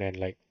tuition and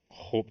like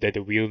hope that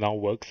the wheel now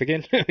works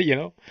again.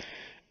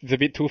 It's a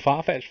bit too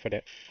far-fetched for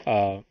that.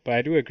 But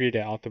I do agree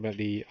that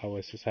ultimately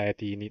our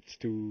society needs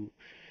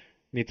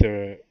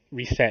a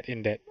reset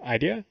in that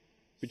idea,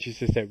 which is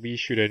just that we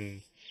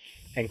shouldn't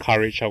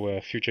encourage our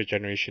future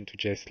generation to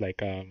just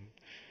like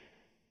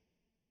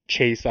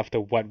chase after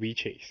what we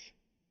chase.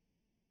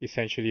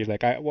 Essentially,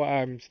 like what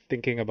I'm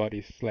thinking about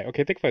is like,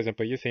 okay, take for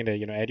example, you're saying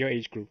that at your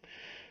age group,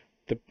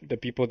 the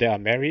people that are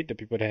married, the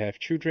people that have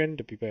children,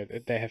 the people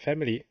that have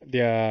family,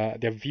 their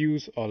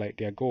views or like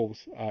their goals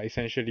are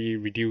essentially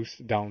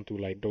reduced down to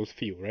like those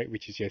few, right?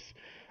 Which is just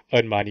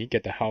earn money,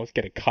 get the house,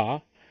 get a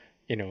car,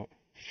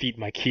 feed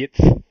my kids,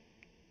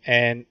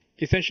 and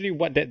essentially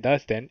what that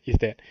does then is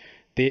that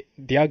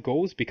their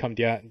goals become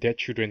their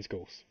children's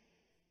goals.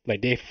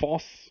 Like they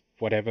force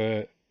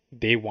whatever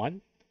they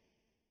want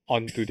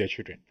onto their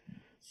children.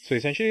 So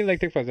essentially, like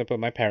take for example,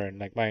 my parent,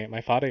 like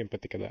my father in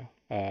particular,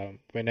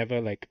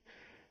 whenever like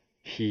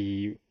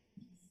he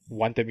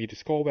wanted me to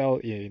score well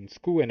in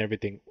school and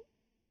everything,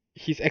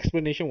 his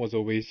explanation was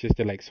always just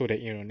that, like, so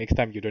that next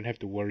time you don't have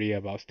to worry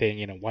about staying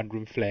in a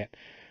one-room flat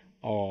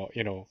or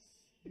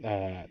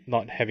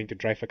not having to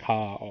drive a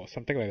car or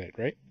something like that,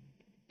 right?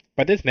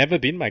 But that's never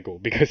been my goal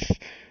because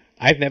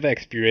I've never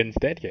experienced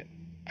that yet.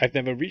 I've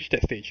never reached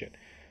that stage yet.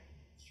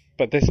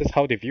 But this is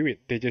how they view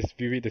it. They just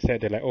view it as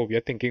that they're like, oh, we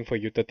are thinking for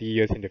you 30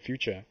 years in the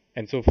future.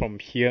 And so from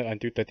here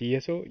until 30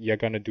 years old, you're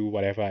going to do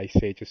whatever I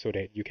say just so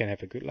that you can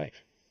have a good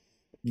life.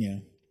 Yeah.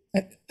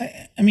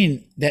 I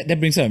mean, that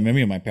brings up a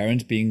memory of my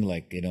parents being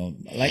like,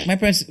 like my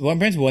parents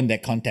weren't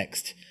that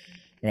context,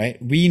 right?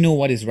 We know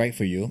what is right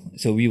for you,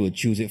 so we will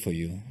choose it for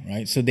you,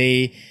 right? So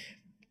they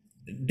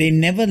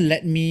never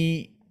let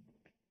me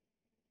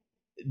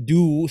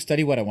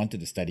study what I wanted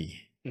to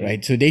study,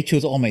 right? So they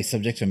chose all my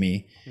subjects for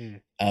me,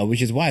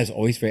 which is why I was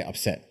always very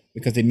upset,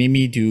 because they made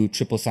me do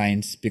triple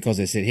science because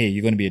they said, hey,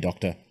 you're going to be a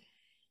doctor.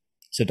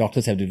 So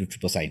doctors have to do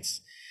triple science.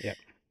 Yeah.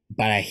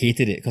 But I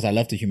hated it because I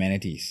love the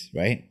humanities,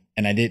 right?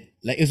 And I did,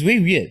 like, it was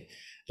very weird.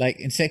 Like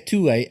in Sec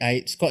 2,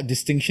 I got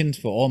distinctions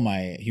for all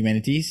my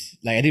humanities.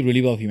 Like I did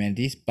really well with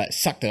humanities, but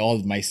sucked at all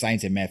my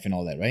science and math and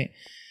all that, right?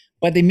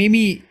 but they made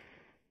me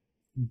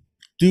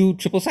do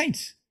triple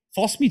science.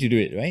 Force me to do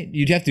it, right?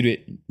 You'd have to do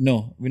it.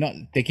 No, we're not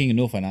taking a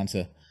no for an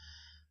answer.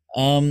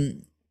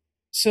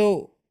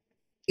 So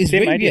it's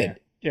Same very idea. weird.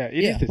 Yeah,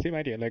 it is the same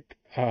idea. Like,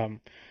 I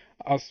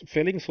was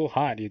failing so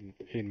hard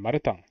in mother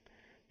tongue,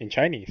 in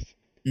Chinese.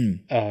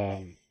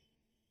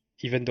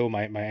 Even though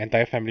my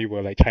entire family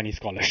were like Chinese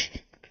scholars.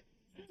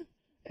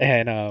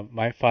 And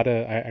my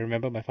father, I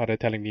remember my father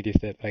telling me this,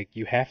 that like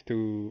you have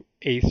to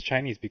ace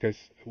Chinese because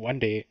one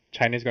day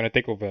China's gonna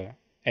take over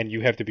and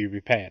you have to be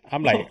prepared.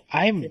 I'm like,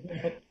 I'm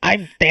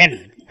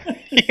 10.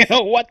 You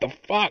know what the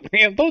fuck?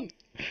 You know, don't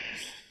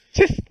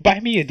just buy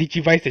me a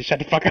Digivice and shut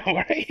the fuck up,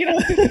 right? You know,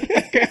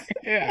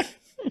 yeah.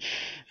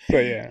 So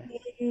yeah.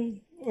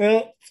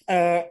 Well,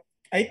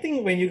 I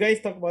think when you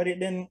guys talk about it,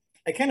 then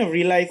I kind of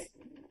realize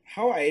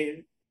how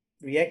I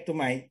react to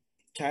my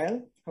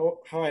child,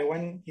 how I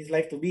want his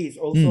life to be is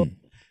also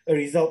a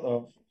result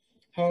of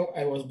how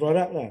I was brought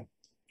up, lah,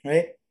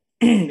 right?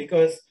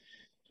 Because,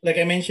 like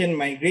I mentioned,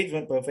 my grades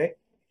weren't perfect.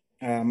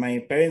 My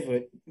parents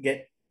would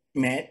get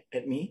mad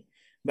at me,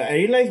 but I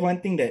realized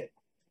one thing, that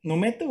no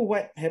matter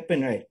what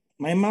happened, right,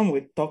 my mom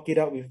would talk it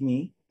out with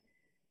me,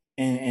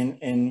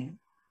 and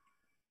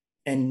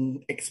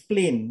and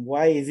explain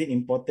why is it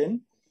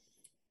important,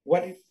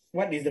 what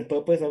is the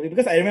purpose of it.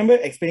 Because I remember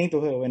explaining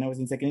to her when I was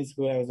in secondary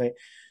school, I was like,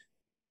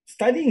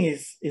 studying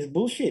is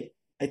bullshit.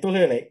 I told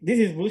her, like, this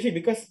is bullshit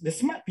because the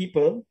smart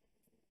people,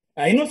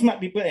 I know smart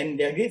people and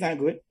their grades aren't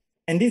good,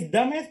 and these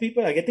dumbass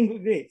people are getting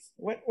good grades.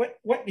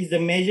 What is the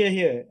measure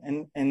here?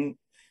 And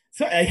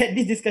so I had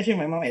this discussion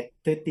with my mom at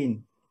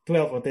 13,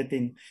 12 or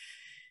 13.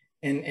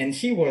 And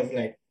she was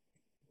like,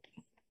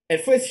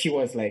 at first she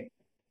was like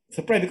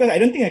surprised, because I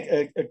don't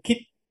think a kid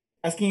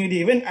asking you this,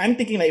 even I'm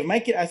thinking, like, if my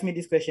kid asked me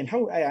this question, how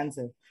would I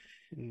answer?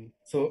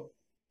 So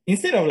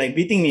instead of like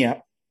beating me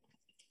up,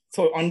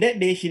 so on that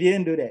day she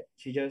didn't do that.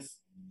 She just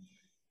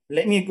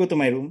let me go to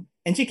my room,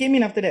 and she came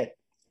in after that.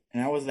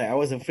 And I was like, I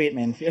was afraid,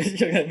 man. She's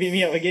gonna beat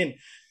me up again.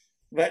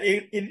 But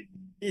it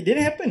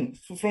didn't happen.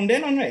 From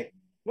then on, right,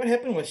 what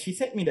happened was she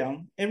sat me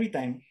down every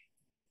time,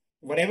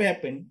 whatever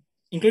happened,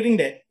 including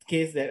that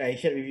case that I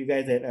shared with you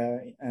guys at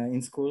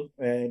in school,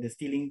 the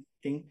stealing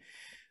thing.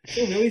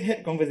 So we always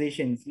had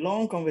conversations,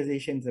 long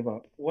conversations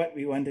about what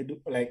we want to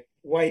do, like,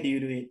 why do you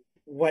do it?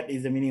 What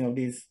is the meaning of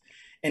this?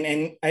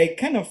 And I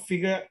kind of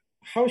figure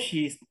how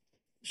she,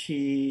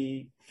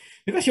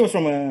 because she was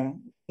from a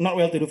not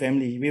well-to-do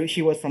family.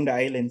 She was from the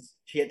islands.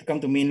 She had to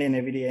come to mainland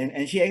every day,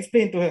 and she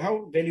explained to her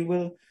how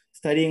valuable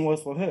studying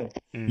was for her.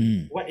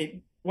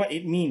 What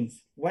it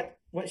means, what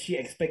she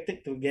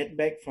expected to get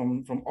back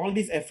from all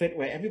this effort,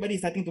 where everybody's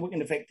starting to work in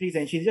the factories,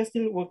 and she's just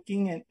still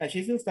working, and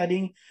she's still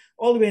studying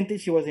all the way until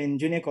she was in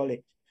junior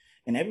college,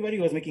 and everybody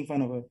was making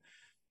fun of her,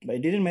 but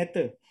it didn't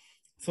matter.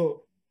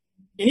 So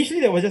initially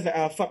that was just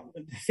like, fuck,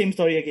 same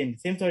story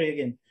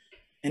again.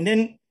 And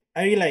then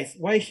I realized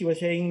why she was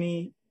sharing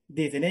me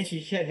this, and then she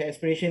shared her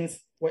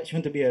aspirations, what she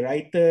want to be, a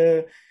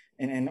writer,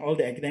 and all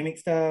the academic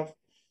stuff.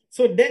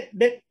 So that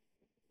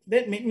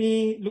made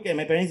me look at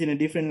my parents in a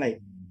different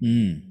light.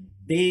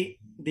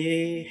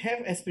 They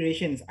have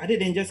aspirations other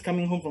than just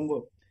coming home from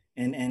work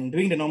and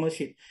doing the normal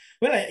shit.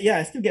 Well,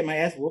 I still get my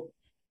ass whooped.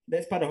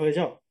 That's part of her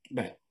job.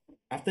 But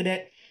after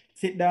that,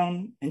 sit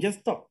down and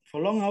just talk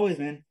for long hours,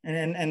 man.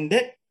 And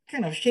that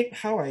kind of shaped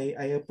how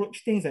I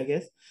approach things, I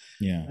guess.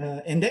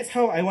 Yeah. And that's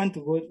how I want to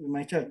go with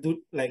my child.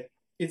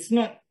 It's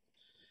not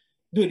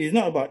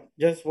about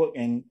just work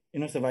and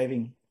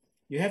surviving.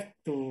 You have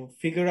to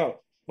figure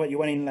out what you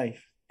want in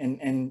life.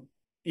 And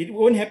it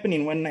won't happen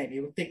in one night. It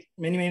will take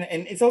many,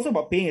 and it's also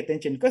about paying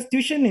attention, because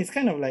tuition is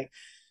kind of like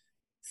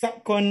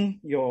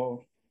subcon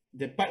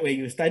the part where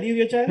you study with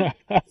your child,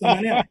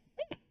 someone else,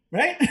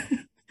 right?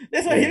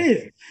 That's what it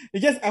is.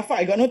 It's just,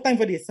 I got no time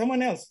for this.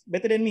 Someone else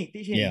better than me,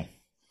 teach him. Yeah.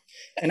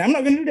 And I'm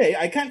not gonna do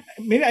that.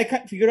 Maybe I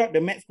can't figure out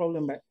the maths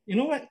problem, but you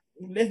know what?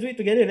 Let's do it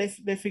together.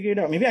 Let's figure it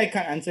out. Maybe I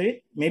can't answer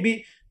it.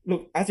 Maybe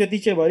look, ask your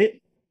teacher about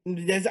it.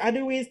 There's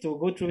other ways to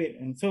go through it.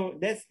 And so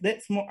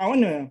that's more, I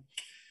wanna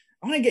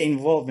get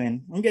involved,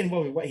 man. I wanna get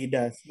involved with what he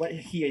does, what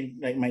he and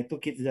like my two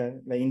kids are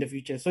like in the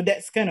future. So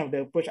that's kind of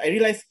the approach. I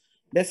realized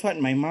that's what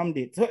my mom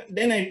did. So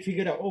then I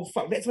figured out, oh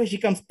fuck, that's why she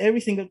comes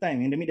every single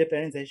time in the meet the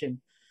parent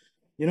session.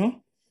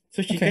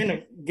 So she kind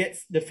of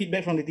gets the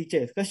feedback from the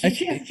teachers, because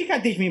she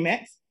can't teach me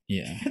maths.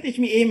 Yeah. She can't teach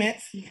me A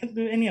maths. She can't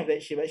do any of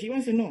that shit, but she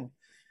wants to know.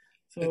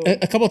 So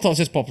A couple of thoughts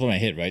just popped in my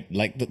head, right?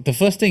 Like the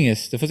first thing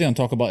I'm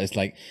talking about is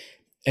like,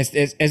 as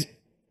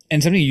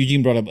and something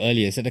Eugene brought up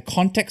earlier is that the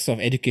context of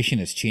education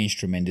has changed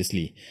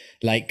tremendously.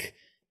 Like,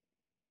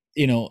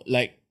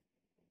 like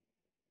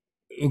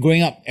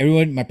growing up,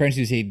 my parents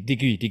used to say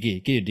degree,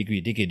 get a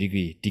degree,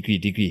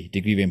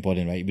 very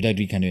important, right? Without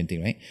degree, can't do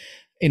anything, right?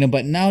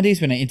 But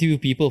nowadays when I interview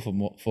people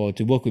for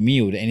to work with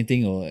me or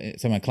anything, or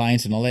some of my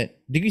clients and all that,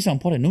 degrees are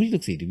important. Nobody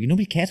looks at a degree.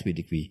 Nobody cares about a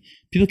degree.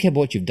 People care about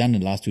what you've done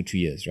in the last 2-3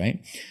 years,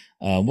 right?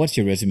 What's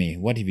your resume?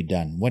 What have you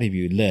done? What have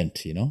you learned?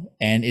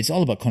 And it's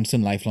all about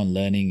constant lifelong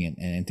learning and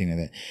anything like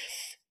that.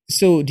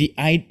 So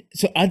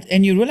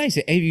and you realize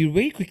that you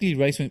very quickly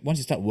realize once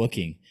you start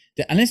working,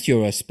 that unless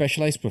you're a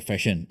specialized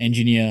profession,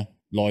 engineer,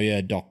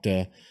 lawyer,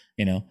 doctor,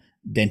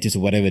 dentist or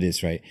whatever it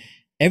is, right?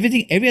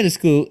 Every other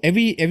school,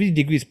 every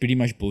degree is pretty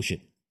much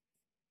bullshit.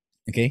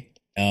 Okay.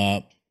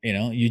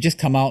 You just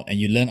come out and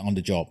you learn on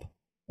the job,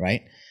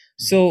 right?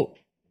 So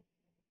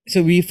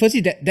we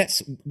firstly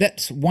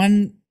that's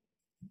one.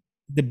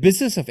 The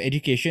business of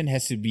education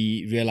has to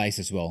be realized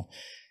as well.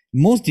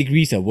 Most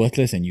degrees are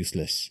worthless and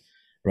useless,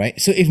 right?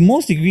 So if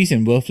most degrees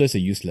and worthless are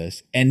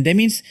useless, and that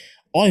means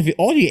all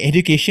your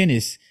education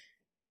is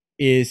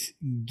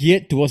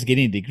geared towards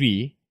getting a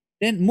degree,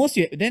 then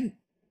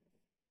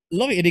a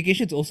lot of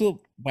education is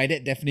also by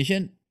that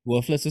definition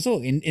worthless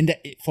also in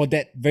that for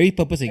that very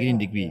purpose of getting a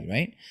degree,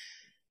 right?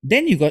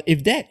 Then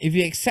if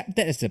you accept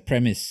that as a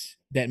premise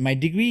that my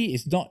degree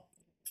is not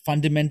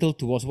fundamental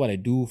towards what I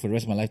do for the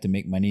rest of my life to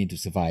make money to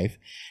survive,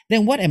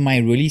 then what am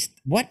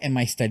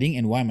I studying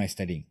and why am I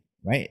studying,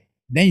 right?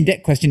 Then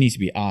that question needs to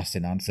be asked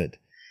and answered.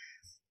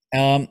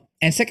 And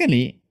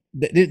secondly,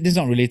 this is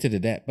not related to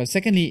that, but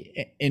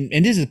secondly,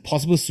 and this is a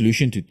possible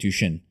solution to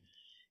tuition,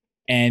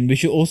 and we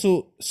should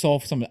also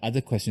solve some of the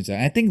other questions.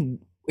 And I think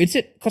it's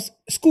it because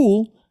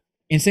school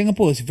in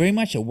Singapore is very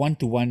much a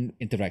one-to-one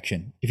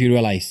interaction. If you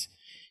realize,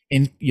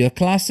 in your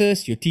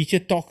classes, your teacher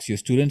talks to your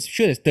students.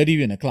 Sure, there's 30 of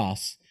you in a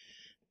class,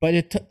 but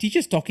the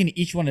teacher's talking to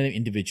each one of them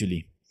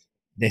individually.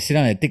 They sit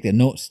down and take their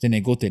notes, then they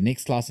go to the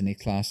next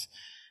class.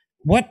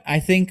 What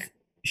I think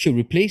should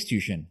replace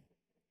tuition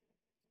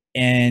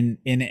and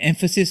an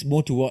emphasis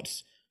more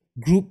towards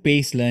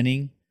group-based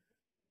learning,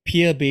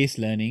 peer-based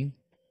learning,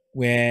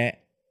 where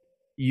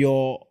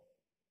your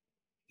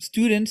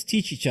students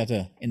teach each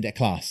other in that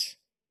class.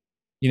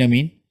 You know what I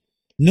mean?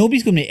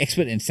 Nobody's going to be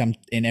expert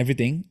in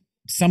everything.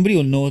 Somebody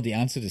will know the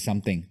answer to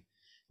something.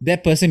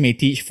 That person may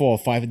teach 4 or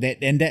 5,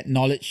 that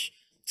knowledge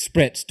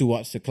spreads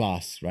towards the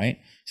class, right?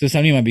 So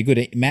somebody might be good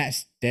at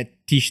maths, that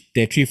teach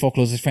their 3-4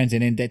 closest friends,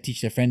 and then that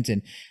teach their friends,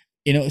 and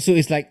so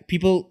it's like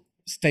people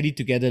study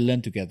together,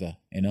 learn together,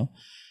 and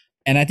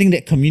I think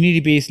that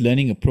community-based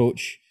learning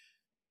approach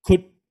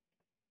could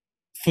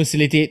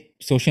facilitate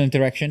social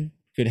interaction,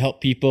 could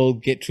help people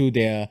get through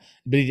their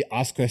ability to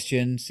ask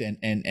questions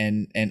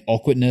and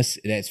awkwardness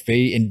that's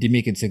very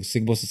endemic in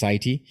Singapore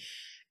society,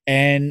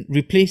 and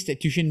replace that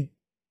tuition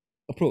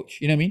approach.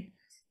 You know what I mean?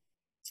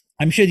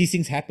 I'm sure these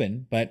things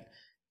happen, but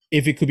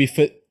if it could be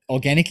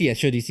organically, I'm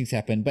sure these things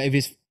happen. But if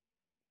it's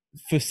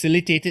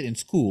facilitated in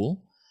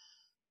school,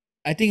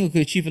 I think it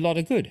could achieve a lot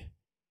of good.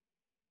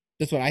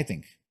 That's what I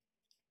think.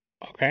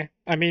 Okay.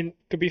 I mean,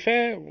 to be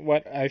fair,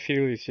 what I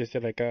feel is just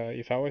that, like,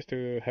 if I was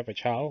to have a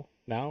child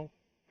now,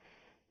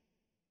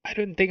 I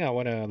don't think I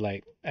want to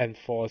like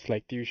enforce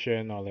like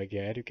tuition or like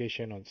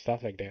education or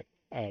stuff like that.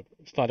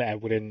 It's not that I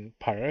wouldn't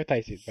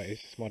prioritize it, but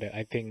it's just more that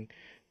I think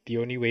the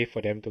only way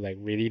for them to like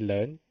really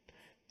learn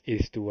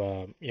is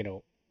to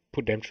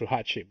put them through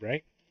hardship,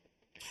 right?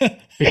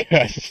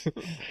 Because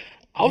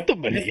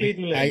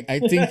ultimately, I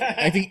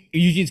think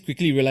Eugene's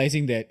quickly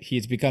realizing that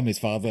he's become his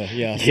father.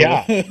 Yeah. So.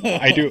 yeah,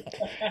 I do.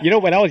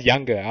 When I was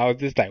younger, I was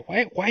just like,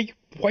 why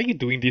are you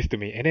doing this to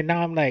me? And then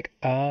now I'm like,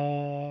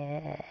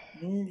 yeah.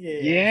 You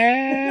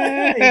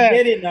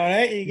get it now,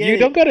 right? You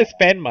don't gotta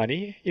spend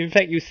money. In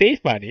fact, you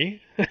save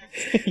money.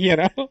 you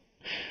know,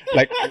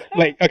 like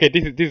okay.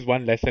 This is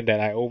one lesson that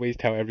I always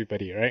tell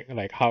everybody, right?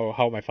 Like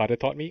how my father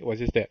taught me was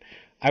just that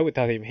I would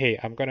tell him, hey,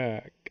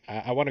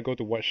 I want to go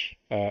to watch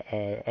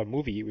a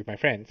movie with my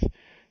friends.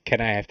 Can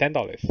I have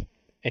 $10?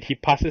 And he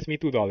passes me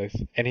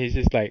 $2, and he's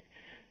just like,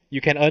 you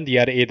can earn the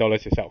other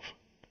 $8 yourself.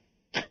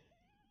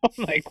 I'm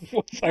like,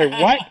 sorry,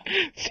 what?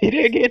 Say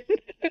that again.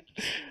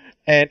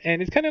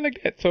 And it's kind of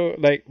like that. So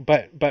like,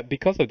 but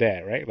because of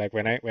that, right? Like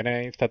when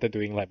I started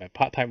doing like my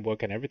part-time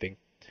work and everything,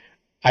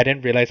 I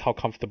didn't realize how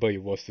comfortable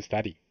it was to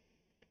study.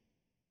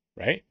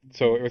 Right?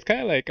 So it was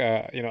kind of like,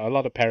 a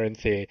lot of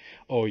parents say,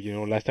 oh,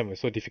 last time it was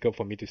so difficult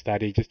for me to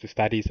study. Just to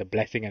study is a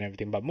blessing and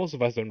everything. But most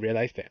of us don't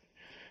realize that.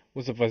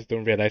 Most of us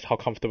don't realize how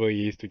comfortable it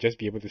is to just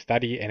be able to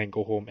study and then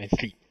go home and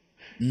sleep.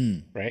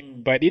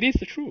 Right? But it is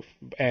the truth.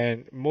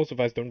 And most of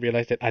us don't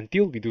realize that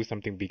until we do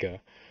something bigger.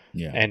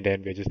 Yeah. And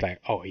then we're just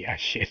like, oh yeah,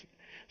 shit.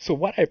 So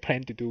what I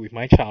plan to do with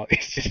my child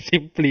is just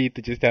simply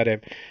to just tell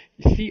them,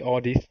 you see all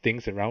these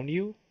things around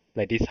you,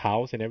 like this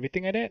house and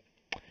everything like that,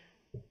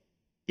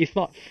 it's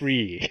not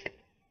free.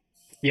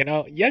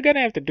 You're gonna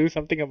have to do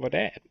something about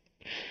that.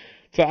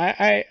 So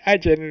I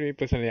generally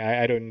personally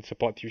I don't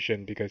support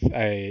tuition because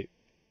I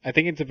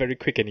think it's a very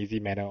quick and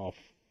easy manner of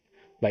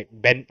like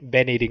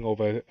band-aiding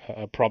over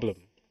a problem,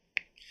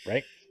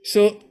 right?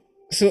 So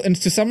and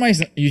to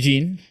summarize,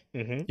 Eugene,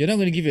 Mm-hmm. you're not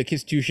going to give your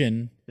kids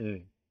tuition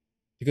Mm.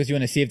 because you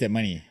want to save that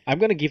money. I'm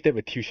gonna give them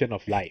a tuition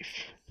of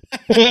life.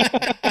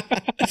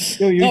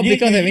 Not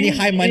because I have any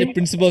high-minded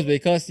principles,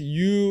 because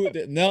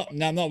no,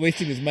 I'm not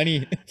wasting this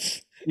money.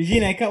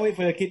 Eugene, I can't wait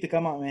for your kid to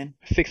come out, man.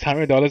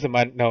 $600 a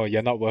month? No,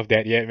 you're not worth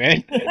that yet,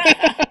 man.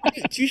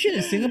 Tuition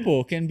in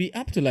Singapore can be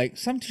up to like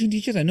some tuition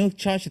teachers I know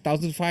charge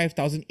 $1,500,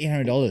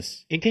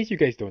 $1,800. In case you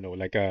guys don't know,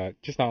 like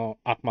just now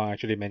Akmal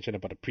actually mentioned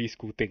about the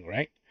preschool thing,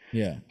 right?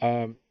 Yeah.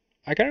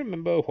 I can't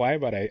remember why,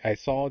 but I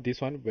saw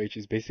this one, which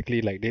is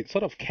basically like they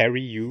sort of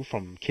carry you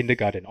from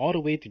kindergarten all the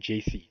way to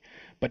JC,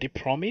 but they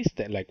promise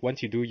that like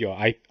once you do your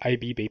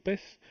IB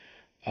papers,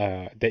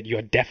 that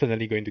you're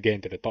definitely going to get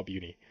into the top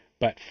uni.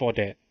 But for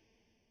that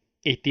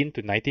 18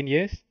 to 19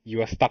 years,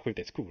 you are stuck with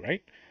that school,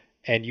 right?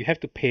 And you have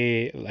to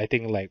pay, I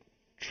think, like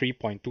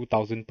 3.2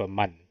 thousand per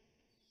month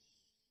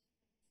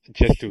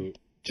just to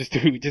just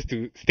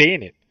to stay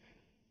in it.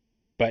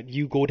 But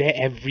you go there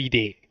every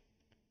day,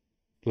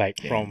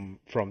 like Yeah.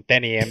 from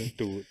 10 a.m.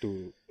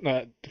 to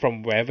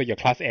from wherever your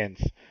class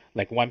ends,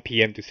 like 1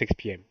 p.m. to 6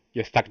 p.m.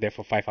 You're stuck there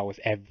for 5 hours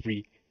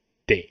every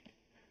day.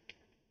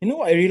 You know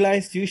what I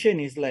realized? Tuition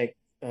is like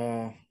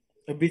a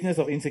business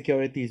of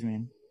insecurities,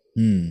 man.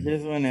 They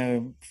just want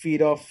to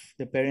feed off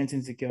the parents'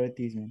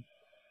 insecurities, man.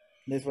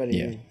 That's what it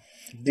Yeah. is.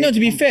 No, Big to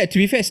be fair,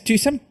 to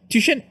some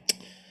tuition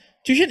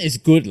is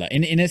good, like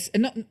in a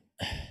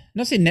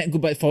not say net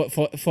good, but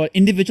for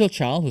individual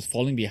child who's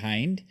falling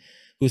behind,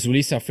 who's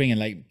really suffering and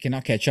like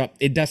cannot catch up,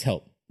 it does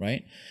help,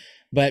 right?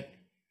 But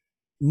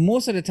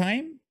most of the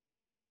time,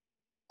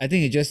 I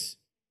think it just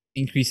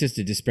increases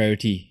the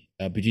disparity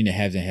between the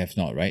haves and have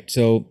not, right?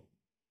 So,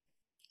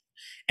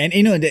 and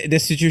you know the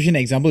situation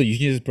example you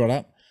just brought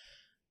up,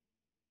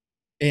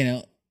 you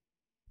know,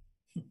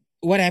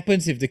 what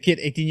happens if the kid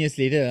 18 years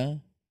later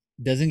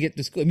doesn't get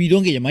to school? I mean, you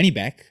don't get your money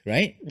back,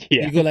 right?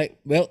 Yeah. You go like,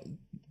 well,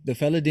 the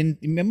fella didn't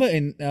remember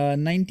in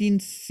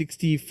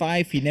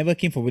 1965 he never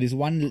came for this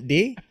one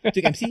day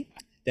took MC.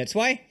 That's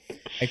why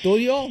I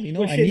told you all, you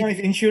know, Oh I shit, now need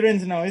it's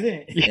insurance now, isn't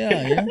it?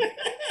 yeah, you know,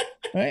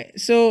 right?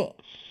 So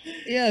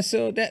yeah,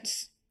 so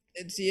that's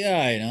it's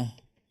yeah, you know,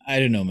 I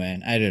don't know,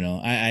 man, I don't know,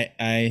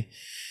 I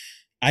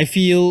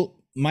feel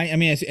I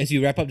mean, as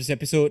you wrap up this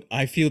episode,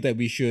 I still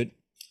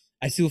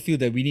feel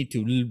that we need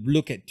to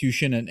look at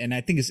tuition, and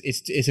I think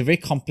it's a very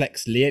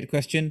complex, layered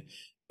question.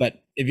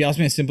 But if you ask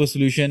me a simple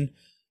solution,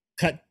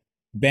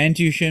 ban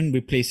tuition,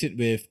 replace it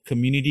with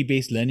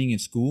community-based learning in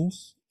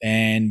schools,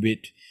 and with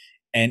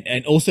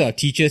and also our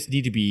teachers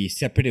need to be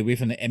separated away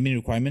from the admin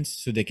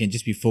requirements so they can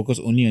just be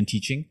focused only on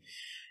teaching.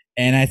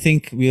 And I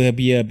think we'll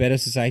be a better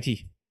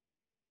society.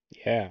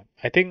 Yeah.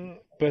 I think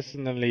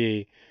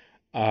personally,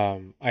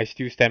 I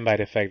still stand by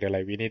the fact that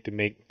like we need to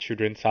make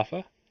children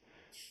suffer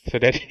so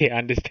that they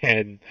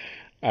understand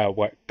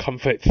what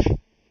comforts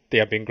they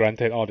are being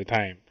granted all the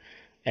time,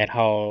 and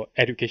how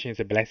education is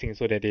a blessing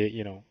so that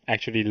they,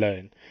 actually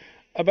learn.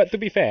 But to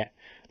be fair,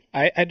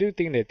 I do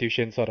think that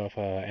tuition sort of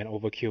an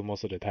overkill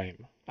most of the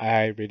time.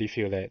 I really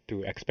feel that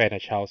to expand a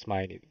child's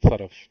mind, it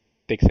sort of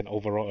takes an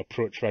overall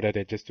approach rather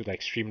than just to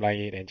like streamline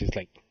it and just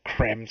like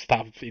cram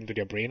stuff into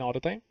their brain all the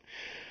time.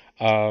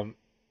 Um,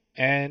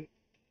 and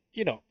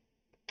you know,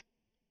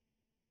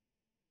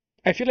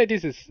 I feel like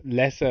this is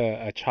less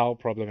a child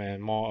problem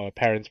and more a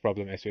parent's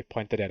problem, as we've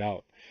pointed that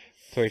out.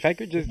 So if I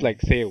could just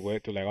like say a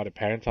word to like all the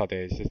parents out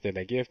there, it's just that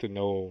like you have to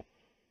know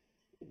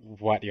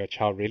what your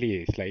child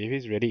really is. Like if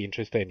he's really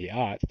interested in the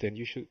arts, then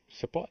you should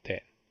support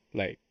that.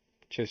 Like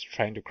just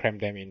trying to cram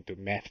them into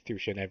math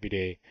tuition every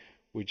day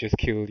would just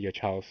kill your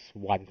child's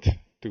want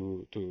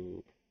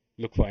to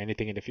look for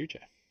anything in the future.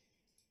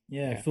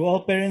 Yeah, Yeah. so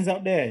all parents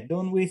out there,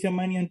 don't waste your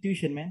money on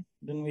tuition, man.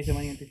 Don't waste your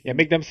money on Yeah, tuition.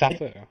 make them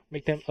suffer.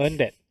 Make them earn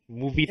that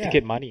movie Yeah.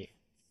 ticket money.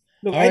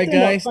 Look, All right,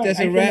 guys, item.com, that's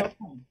a wrap.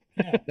 item.com.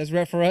 Yeah. That's a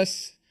wrap for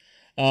us.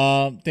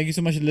 Thank you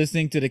so much for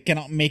listening to the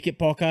Cannot Make It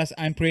podcast.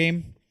 I'm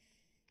Prem.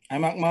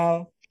 I'm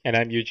Akmal. And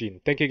I'm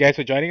Eugene. Thank you guys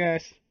for joining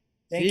us.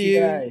 Thank See you you.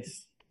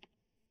 guys.